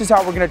 this is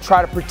how we're going to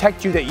try to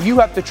protect you, that you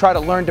have to try to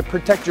learn to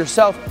protect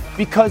yourself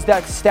because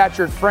that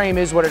statured frame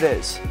is what it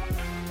is?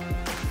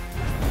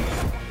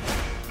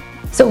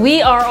 So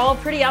we are all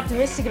pretty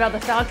optimistic about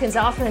the Falcons'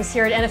 offense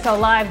here at NFL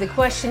Live. The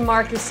question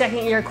mark is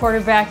second-year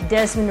quarterback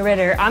Desmond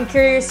Ridder. I'm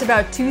curious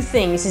about two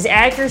things. His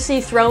accuracy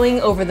throwing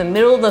over the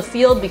middle of the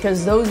field,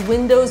 because those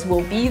windows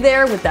will be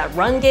there with that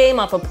run game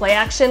off of play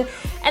action.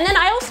 And then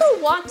I also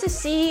want to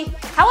see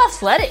how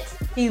athletic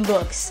he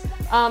looks,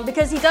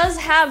 because he does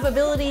have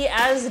ability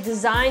as a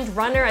designed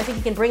runner. I think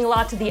he can bring a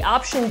lot to the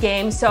option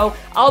game. So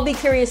I'll be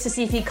curious to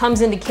see if he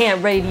comes into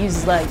camp ready to use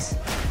his legs.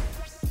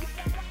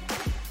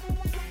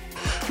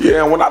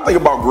 Yeah, when I think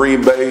about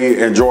Green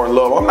Bay and Jordan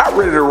Love, I'm not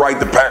ready to write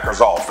the Packers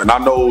off. And I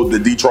know the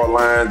Detroit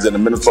Lions and the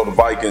Minnesota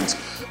Vikings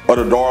are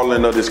the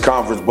darling of this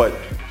conference, but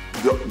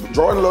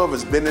Jordan Love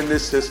has been in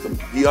this system.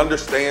 He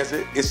understands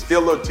it. It's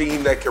still a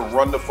team that can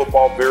run the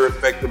football very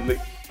effectively,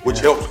 which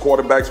helps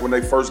quarterbacks when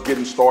they first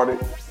getting started.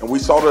 And we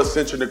saw the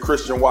ascension of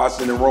Christian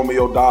Watson and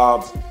Romeo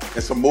Doubs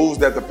and some moves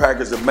that the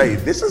Packers have made.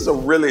 This is a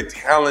really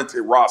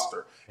talented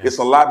roster. It's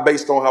a lot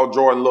based on how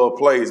Jordan Love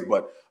plays,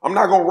 but I'm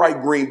not going to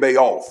write Green Bay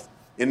off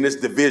in this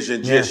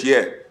division just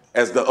yet,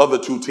 as the other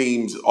two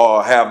teams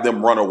have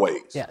them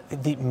runaways. Yeah,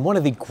 one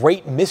of the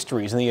great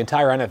mysteries in the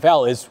entire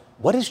NFL is,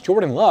 what is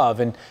Jordan Love?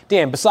 And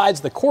Dan,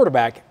 besides the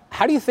quarterback,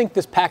 how do you think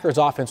this Packers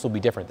offense will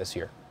be different this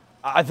year?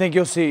 I think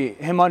you'll see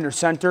him under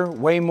center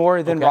way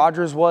more than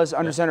Rodgers was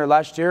under center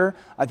last year.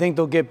 I think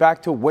they'll get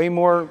back to way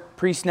more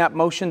pre-snap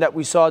motion that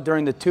we saw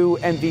during the 2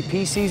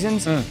 MVP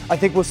seasons. I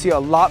think we'll see a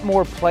lot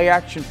more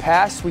play-action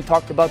pass. We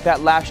talked about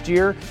that last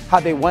year, how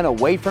they went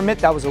away from it.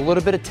 That was a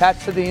little bit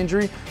attached to the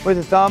injury with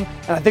the thumb.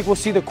 And I think we'll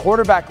see the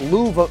quarterback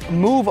move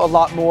a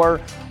lot more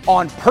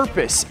on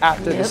purpose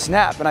after the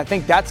snap. And I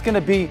think that's going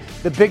to be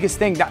the biggest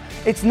thing. Now,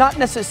 it's not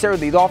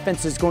necessarily the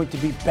offense is going to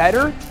be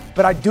better,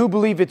 but I do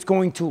believe it's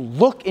going to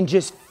look and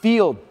just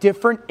feel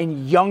different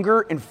and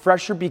younger and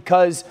fresher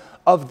because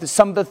of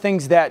some of the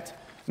things that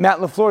Matt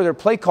LaFleur, their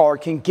play caller,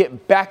 can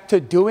get back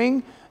to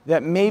doing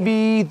that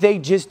maybe they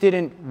just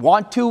didn't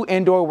want to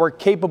and or were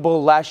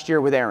capable last year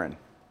with Aaron.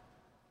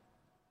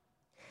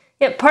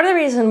 Yeah, part of the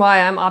reason why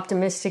I'm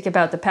optimistic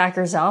about the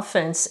Packers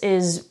offense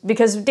is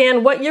because,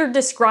 Dan, what you're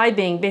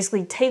describing,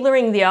 basically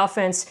tailoring the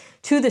offense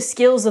to the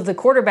skills of the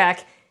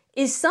quarterback,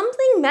 is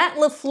something Matt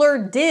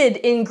LaFleur did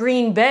in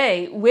Green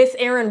Bay with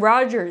Aaron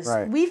Rodgers.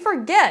 Right. We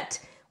forget,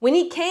 when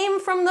he came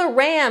from the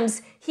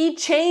Rams, he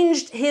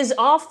changed his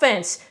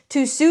offense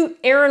to suit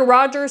Aaron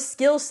Rodgers'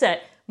 skill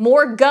set.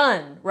 More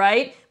gun,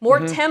 right? More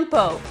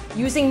tempo,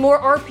 using more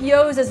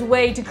RPOs as a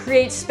way to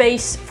create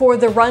space for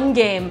the run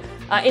game.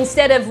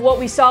 Instead of what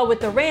we saw with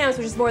the Rams,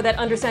 which is more that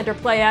under-center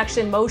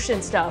play-action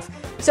motion stuff.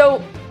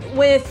 So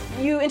with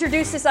you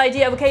introduce this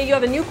idea of, okay, you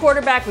have a new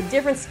quarterback with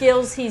different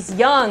skills, he's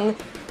young,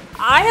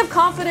 I have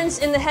confidence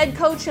in the head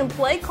coach and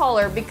play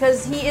caller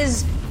because he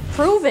is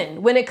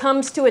proven when it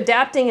comes to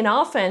adapting an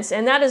offense,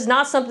 and that is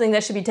not something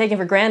that should be taken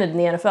for granted in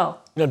the NFL.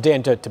 You know,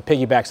 Dan, to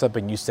piggyback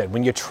something you said,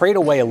 when you trade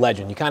away a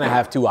legend, you kind of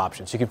have two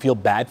options. You can feel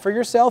bad for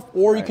yourself,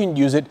 or you can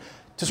use it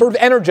to sort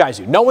of energize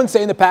you. No one's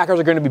saying the Packers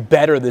are going to be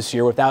better this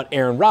year without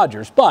Aaron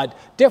Rodgers, but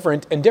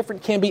different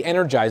can be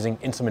energizing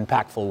in some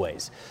impactful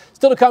ways.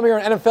 Still to come here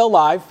on NFL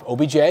Live,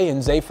 OBJ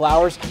and Zay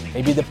Flowers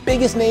may be the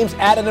biggest names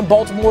added in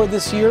Baltimore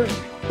this year,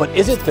 but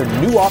is it their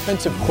new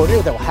offensive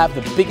coordinator that will have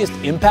the biggest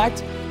impact?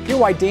 Hear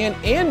why Dan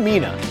and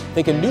Mina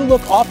think a new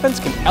look offense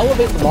can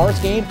elevate Lamar's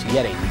game to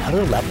yet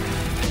another level.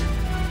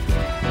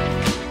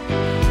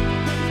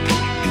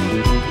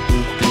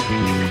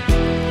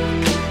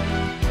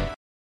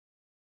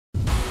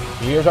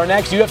 Here's our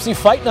next UFC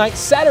Fight Night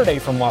Saturday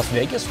from Las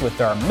Vegas with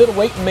our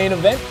middleweight main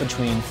event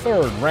between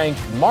third-ranked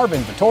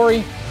Marvin Vettori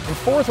and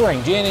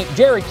fourth-ranked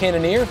Jared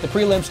Cannonier. The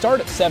prelims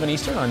start at 7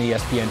 Eastern on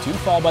ESPN2,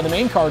 followed by the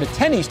main card at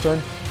 10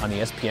 Eastern on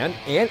ESPN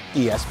and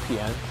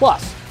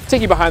ESPN+.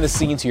 Take you behind the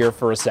scenes here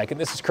for a second.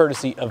 This is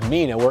courtesy of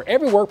Mina, where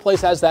every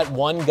workplace has that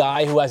one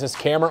guy who has his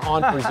camera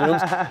on for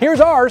Zooms.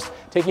 Here's ours,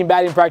 taking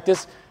batting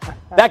practice.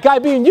 That guy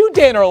being you,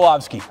 Dan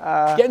Orlovsky.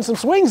 Getting some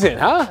swings in,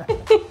 huh?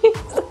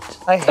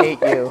 I hate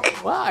you.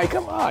 Why?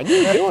 Come on,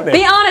 you're doing it.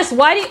 Be honest,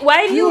 why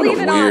do you leave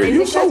it on? Is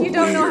it because you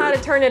don't know how to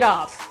turn it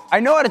off? I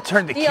know how to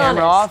turn the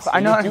camera off. I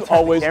know how to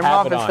turn the camera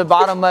off. It's the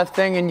bottom left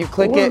thing, and you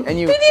click it, and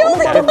you hit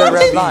the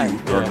red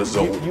line.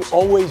 You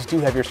always do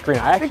have your screen.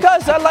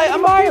 Because I'm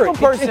a people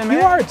person, man.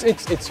 You are.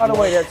 It's. By the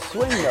way, that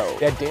swing though.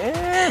 Yeah,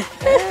 Dan.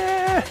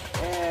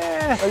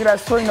 Look at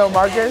that swing though,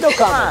 Marcus. No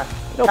comment.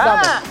 No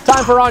comment.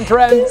 Time for On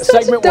Trend,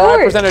 segment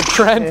where I present a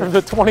trend from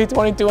the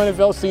 2022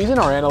 NFL season.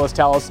 Our analysts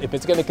tell us if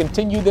it's going to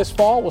continue this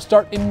fall. We'll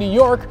start in New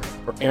York,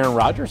 where Aaron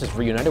Rodgers is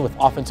reunited with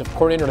offensive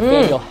coordinator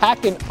Nathaniel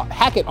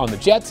Hackett on the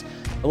Jets.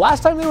 The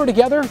last time they were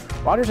together,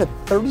 Rodgers had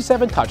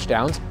 37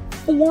 touchdowns,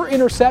 4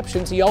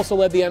 interceptions. He also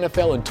led the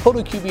NFL in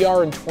total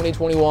QBR in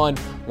 2021,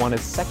 won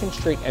his second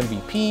straight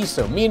MVP.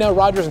 So Mina,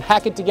 Rodgers, and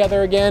Hackett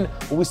together again.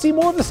 Will we see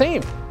more of the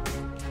same?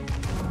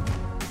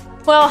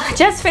 Well,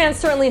 Jets fans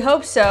certainly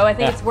hope so. I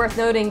think it's worth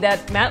noting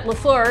that Matt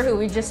LaFleur, who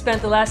we just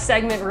spent the last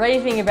segment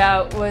raving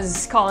about,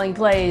 was calling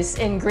plays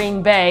in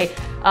Green Bay.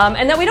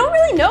 And that we don't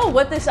really know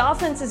what this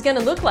offense is going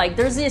to look like.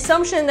 There's the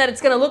assumption that it's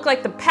going to look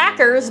like the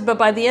Packers, but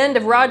by the end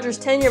of Rodgers'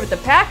 tenure with the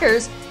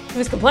Packers, he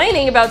was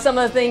complaining about some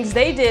of the things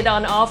they did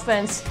on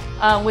offense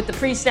with the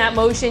pre-snap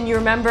motion, you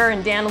remember,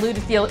 and Dan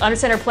alluded to the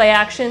under-center play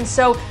action.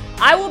 So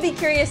I will be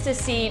curious to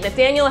see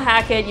Nathaniel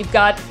Hackett. You've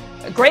got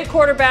a great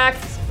quarterback,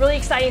 really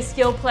exciting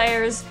skill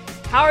players.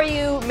 How are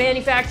you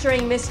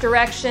manufacturing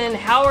misdirection?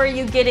 How are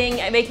you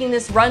making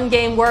this run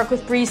game work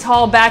with Breece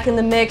Hall back in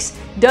the mix?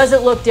 Does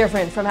it look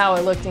different from how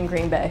it looked in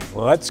Green Bay?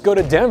 Well, let's go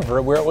to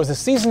Denver, where it was a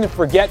season to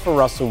forget for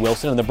Russell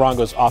Wilson and the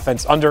Broncos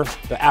offense under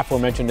the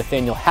aforementioned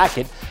Nathaniel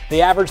Hackett.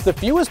 They averaged the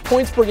fewest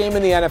points per game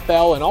in the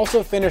NFL and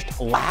also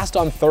finished last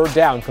on third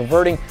down,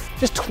 converting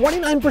just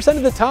 29%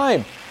 of the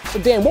time. So,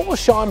 Dan, what will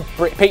Sean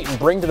Payton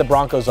bring to the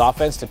Broncos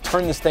offense to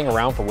turn this thing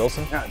around for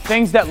Wilson?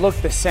 Things that look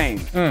the same.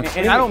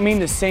 And I don't mean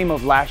the same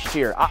of last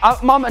year.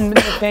 I'm a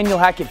Nathaniel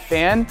Hackett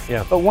fan,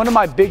 but one of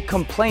my big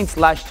complaints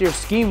last year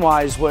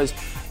scheme-wise was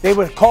they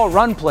would call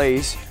run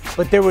plays,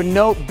 but there would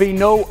be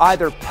no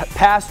either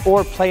pass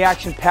or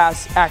play-action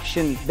pass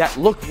action that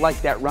looked like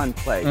that run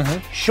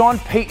play. Sean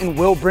Payton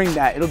will bring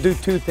that. It'll do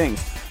two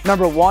things.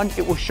 Number one,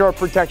 it will shore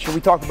protection. We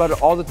talk about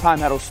it all the time,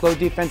 how it'll slow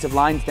defensive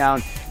lines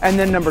down. And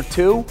then number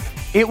two,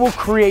 it will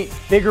create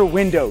bigger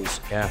windows,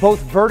 both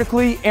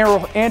vertically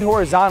and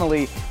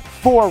horizontally,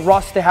 for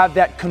Russ to have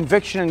that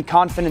conviction and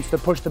confidence to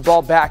push the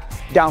ball back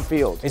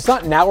downfield. It's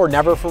not now or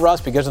never for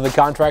Russ because of the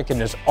contract and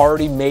his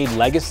already made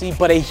legacy,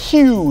 but a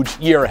huge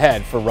year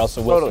ahead for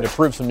Russell Wilson to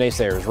prove some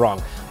naysayers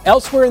wrong.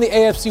 Elsewhere in the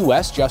AFC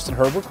West, Justin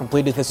Herbert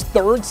completed his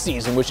third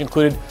season, which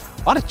included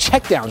a lot of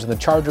checkdowns in the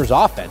Chargers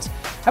offense.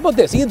 How about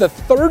this? He had the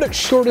third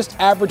shortest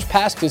average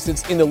pass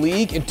distance in the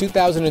league in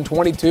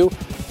 2022,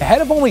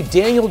 ahead of only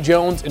Daniel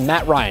Jones and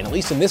Matt Ryan. At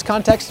least in this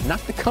context, not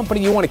the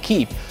company you want to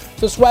keep.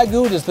 So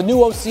Swagoo, does the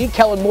new OC,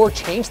 Kellen Moore,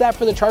 change that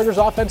for the Chargers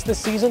offense this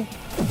season?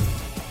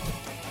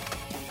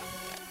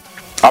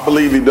 I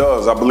believe he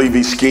does. I believe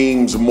he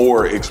schemes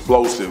more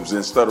explosives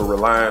instead of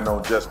relying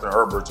on Justin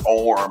Herbert's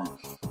arm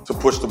to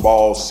push the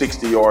ball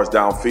 60 yards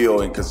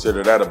downfield and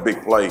consider that a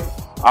big play.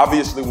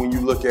 Obviously, when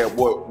you look at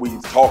what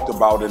we've talked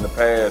about in the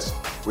past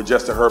with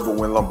Justin Herbert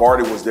when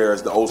Lombardi was there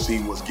as the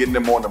OC, was getting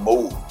him on the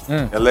move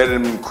and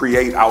letting him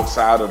create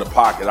outside of the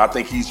pocket. I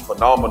think he's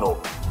phenomenal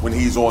when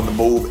he's on the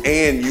move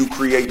and you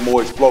create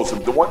more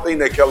explosive. The one thing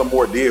that Kellen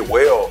Moore did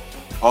well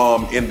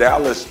in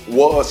Dallas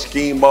was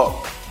scheme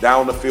up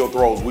down the field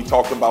throws. We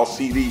talked about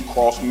CD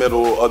cross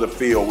middle of the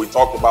field. We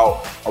talked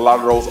about a lot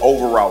of those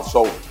over routes.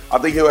 So I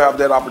think he'll have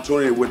that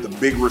opportunity with the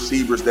big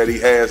receivers that he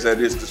has at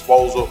his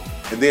disposal,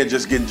 and then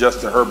just getting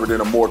Justin Herbert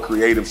in a more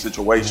creative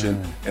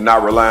situation and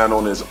not relying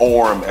on his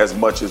arm as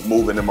much as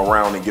moving him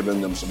around and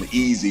giving them some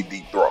easy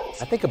deep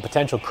throws. I think a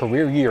potential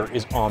career year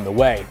is on the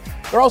way.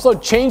 There are also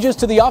changes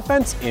to the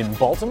offense in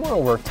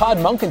Baltimore, where Todd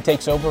Monken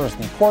takes over as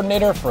the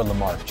coordinator for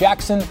Lamar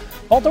Jackson.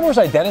 Baltimore's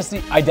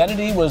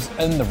identity was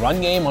in the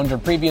run game under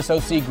previous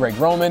OC Greg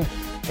Roman.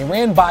 They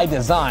ran by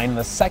design,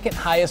 the second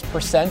highest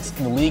percent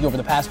in the league over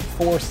the past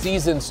 4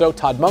 seasons. So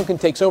Todd Monken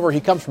takes over. He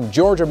comes from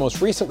Georgia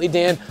most recently.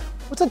 Dan,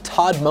 what's a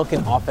Todd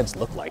Monken offense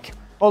look like?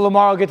 Well,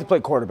 Lamar will get to play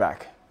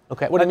quarterback.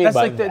 Okay, what do you mean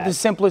by that? That's like the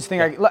simplest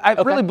thing. I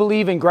really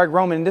believe in Greg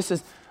Roman, and this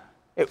is,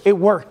 it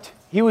worked.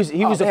 He was a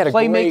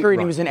playmaker and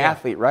he was an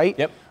athlete, right?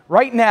 Yep.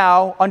 Right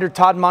now, under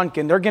Todd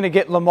Monken, they're going to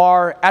get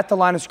Lamar at the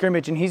line of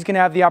scrimmage, and he's going to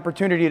have the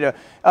opportunity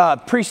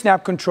to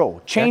pre-snap control,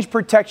 change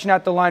protection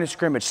at the line of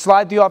scrimmage,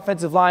 slide the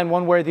offensive line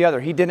one way or the other.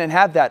 He didn't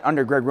have that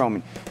under Greg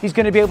Roman. He's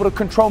going to be able to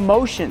control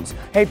motions.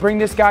 Hey, bring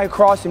this guy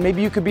across, and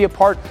maybe you could be a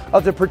part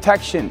of the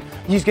protection.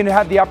 He's going to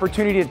have the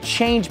opportunity to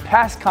change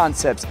pass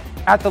concepts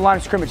at the line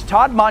of scrimmage.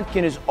 Todd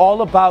Monken is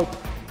all about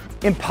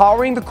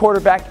empowering the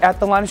quarterback at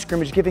the line of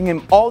scrimmage, giving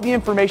him all the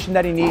information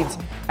that he needs,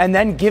 and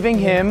then giving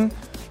him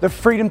the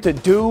freedom to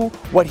do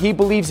what he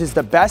believes is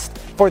the best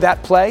for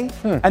that play.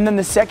 And then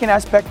the second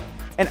aspect,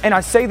 and I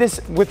say this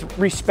with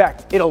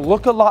respect, it'll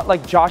look a lot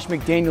like Josh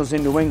McDaniels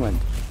in New England.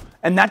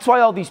 And that's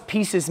why all these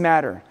pieces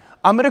matter.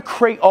 I'm going to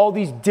create all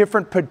these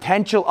different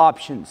potential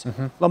options.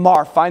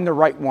 Lamar, find the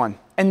right one.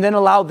 And then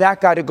allow that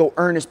guy to go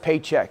earn his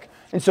paycheck.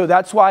 And so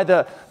that's why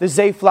the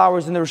Zay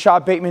Flowers and the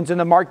Rashad Batemans and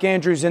the Mark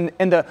Andrews and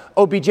the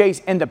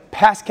OBJs and the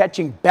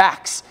pass-catching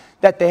backs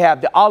that they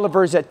have, the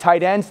Olivers at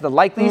tight ends, the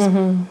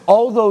Likeleys,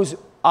 all those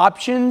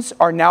options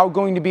are now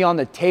going to be on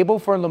the table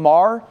for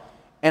Lamar,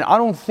 and I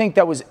don't think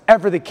that was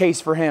ever the case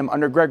for him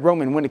under Greg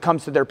Roman when it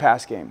comes to their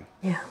pass game.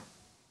 Yeah.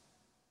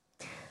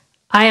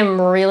 I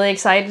am really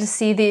excited to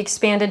see the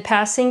expanded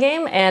passing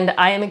game, and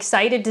I am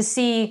excited to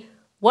see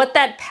what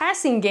that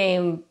passing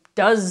game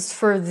does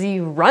for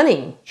the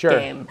running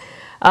game.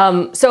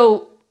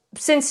 So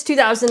since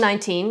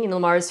 2019,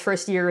 Lamar's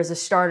first year as a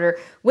starter,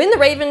 when the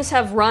Ravens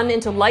have run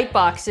into light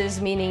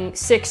boxes, meaning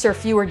 6 or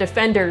fewer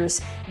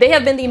defenders, they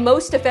have been the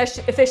most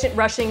efficient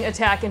rushing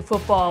attack in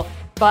football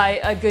by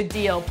a good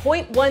deal.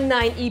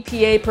 0.19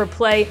 EPA per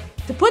play.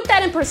 To put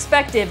that in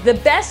perspective, the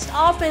best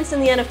offense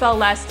in the NFL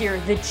last year,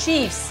 the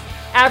Chiefs,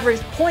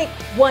 averaged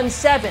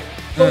 0.17,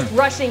 both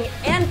rushing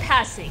and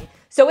passing.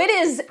 So it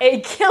is a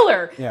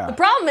killer. The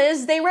problem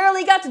is they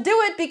rarely got to do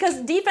it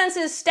because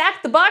defenses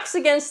stacked the box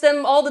against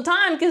them all the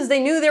time because they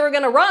knew they were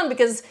going to run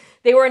because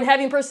they were in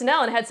heavy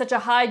personnel and had such a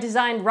high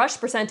designed rush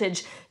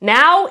percentage.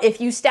 Now,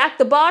 if you stack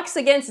the box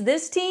against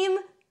this team,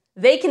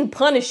 they can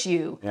punish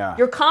you.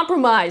 You're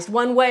compromised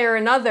one way or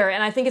another,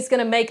 and I think it's going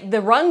to make the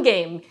run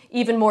game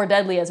even more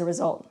deadly as a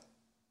result.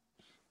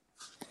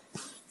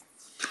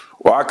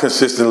 Well, I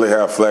consistently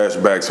have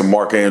flashbacks of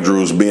Mark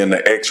Andrews being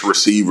the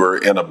ex-receiver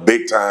in a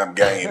big-time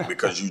game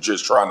because you're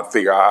just trying to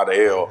figure out how the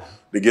hell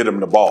to get him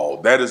the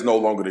ball. That is no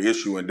longer the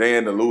issue, and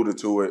Dan alluded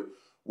to it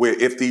where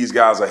if these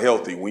guys are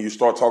healthy, when you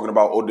start talking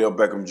about Odell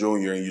Beckham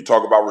Jr. and you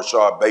talk about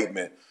Rashad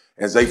Bateman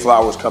and Zay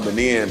Flowers coming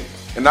in,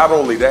 and not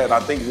only that,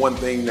 I think one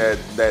thing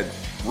that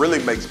really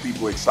makes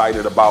people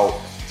excited about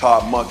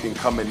Todd Monken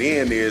coming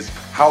in is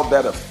how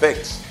that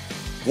affects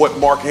what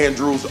Mark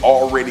Andrews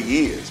already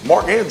is.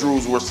 Mark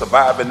Andrews was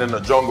surviving in a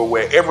jungle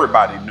where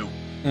everybody knew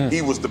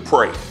he was the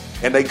prey,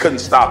 and they couldn't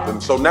stop him.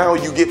 So now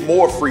you get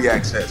more free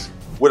access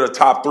with a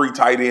top 3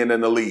 tight end in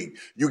the league.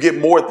 You get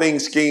more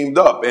things schemed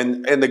up.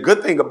 And the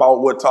good thing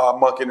about what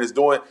Todd Monken is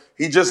doing,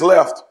 he just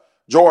left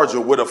Georgia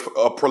with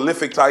a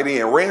prolific tight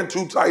end, ran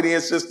 2 tight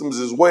end systems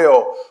as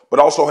well, but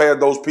also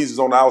had those pieces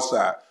on the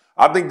outside.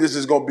 I think this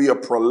is going to be a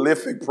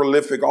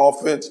prolific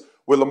offense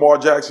with Lamar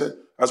Jackson.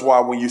 That's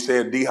why when you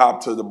said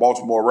D-Hop to the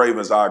Baltimore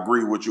Ravens, I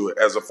agree with you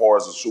as far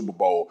as a Super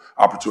Bowl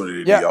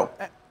opportunity, Dio.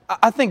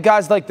 I think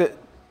guys like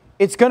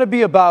it's going to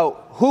be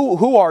about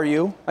who are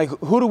you, like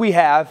who do we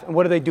have, and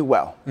what do they do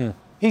well.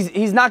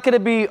 He's not going to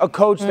be a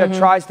coach that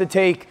tries to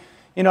take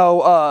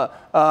a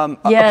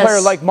player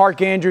like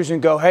Mark Andrews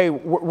and go, hey,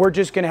 we're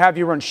just going to have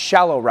you run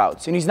shallow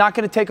routes. And he's not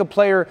going to take a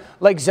player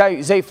like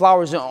Zay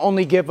Flowers and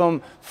only give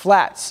him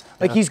flats.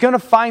 Like he's going to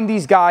find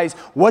these guys,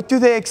 what do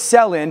they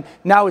excel in?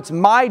 Now it's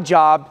my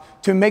job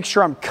to make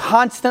sure I'm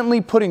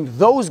constantly putting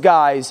those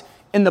guys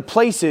in the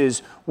places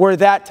where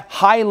that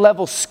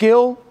high-level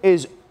skill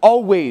is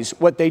always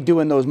what they do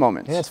in those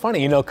moments. Yeah, it's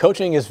funny.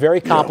 Coaching is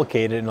very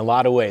complicated in a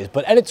lot of ways.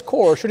 But at its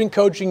core, shouldn't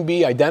coaching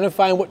be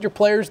identifying what your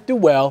players do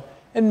well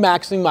and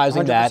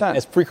maximizing 100%. that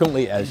as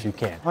frequently as you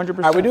can? 100%.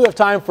 All right, we do have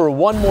time for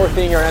one more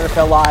thing here on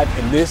NFL Live,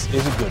 and this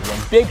is a good one.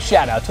 Big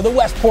shout-out to the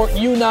Westport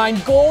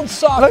U9 Gold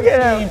Soccer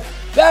team.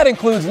 That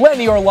includes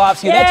Lenny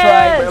Orlovsky. Yes.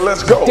 That's right. Man,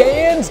 let's go.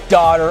 Dan's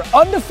daughter,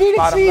 undefeated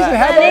Bottom season. left.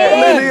 How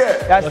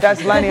about that?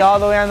 That's Lenny all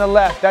the way on the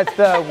left. That's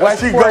the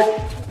Westport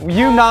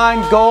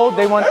U9 Gold.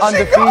 They won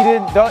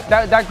undefeated.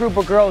 That group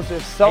of girls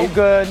is so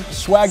good.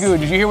 Swagoo,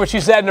 did you hear what she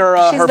said in her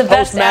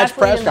post-match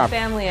press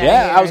conference?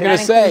 Yeah, I was going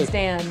to say,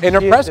 in her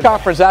press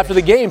conference after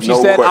the game, she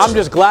said, I'm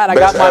just glad I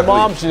got my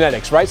mom's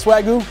genetics. Right,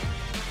 Swagoo?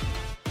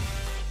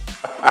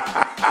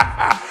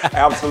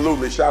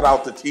 Absolutely. Shout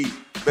out to T.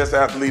 Best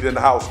athlete in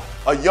the house.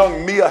 A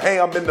young Mia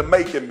Hamm in the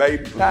making,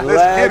 baby.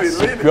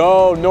 Let's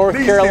go. North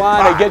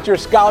Carolina, get your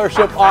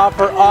scholarship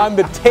offer on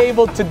the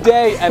table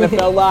today.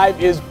 NFL Live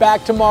is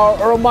back tomorrow.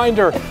 A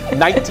reminder,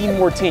 19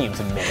 more teams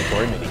in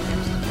mandatory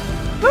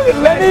mini-games. Look at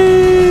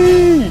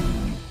Lenny!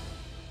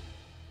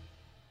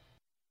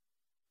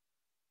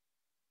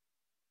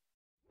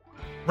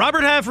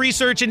 Robert Half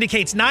research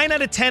indicates 9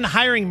 out of 10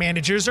 hiring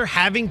managers are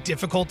having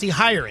difficulty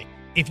hiring.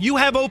 If you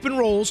have open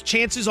roles,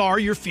 chances are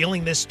you're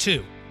feeling this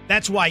too.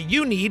 That's why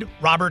you need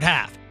Robert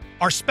Half.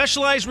 Our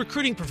specialized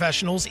recruiting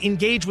professionals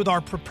engage with our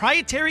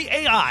proprietary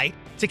AI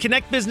to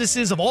connect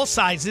businesses of all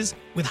sizes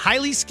with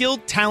highly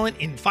skilled talent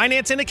in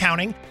finance and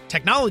accounting,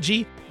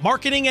 technology,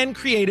 marketing and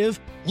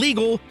creative,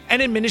 legal,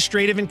 and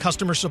administrative and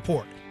customer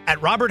support.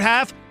 At Robert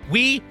Half,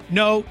 we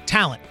know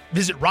talent.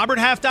 Visit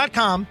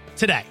roberthalf.com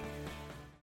today.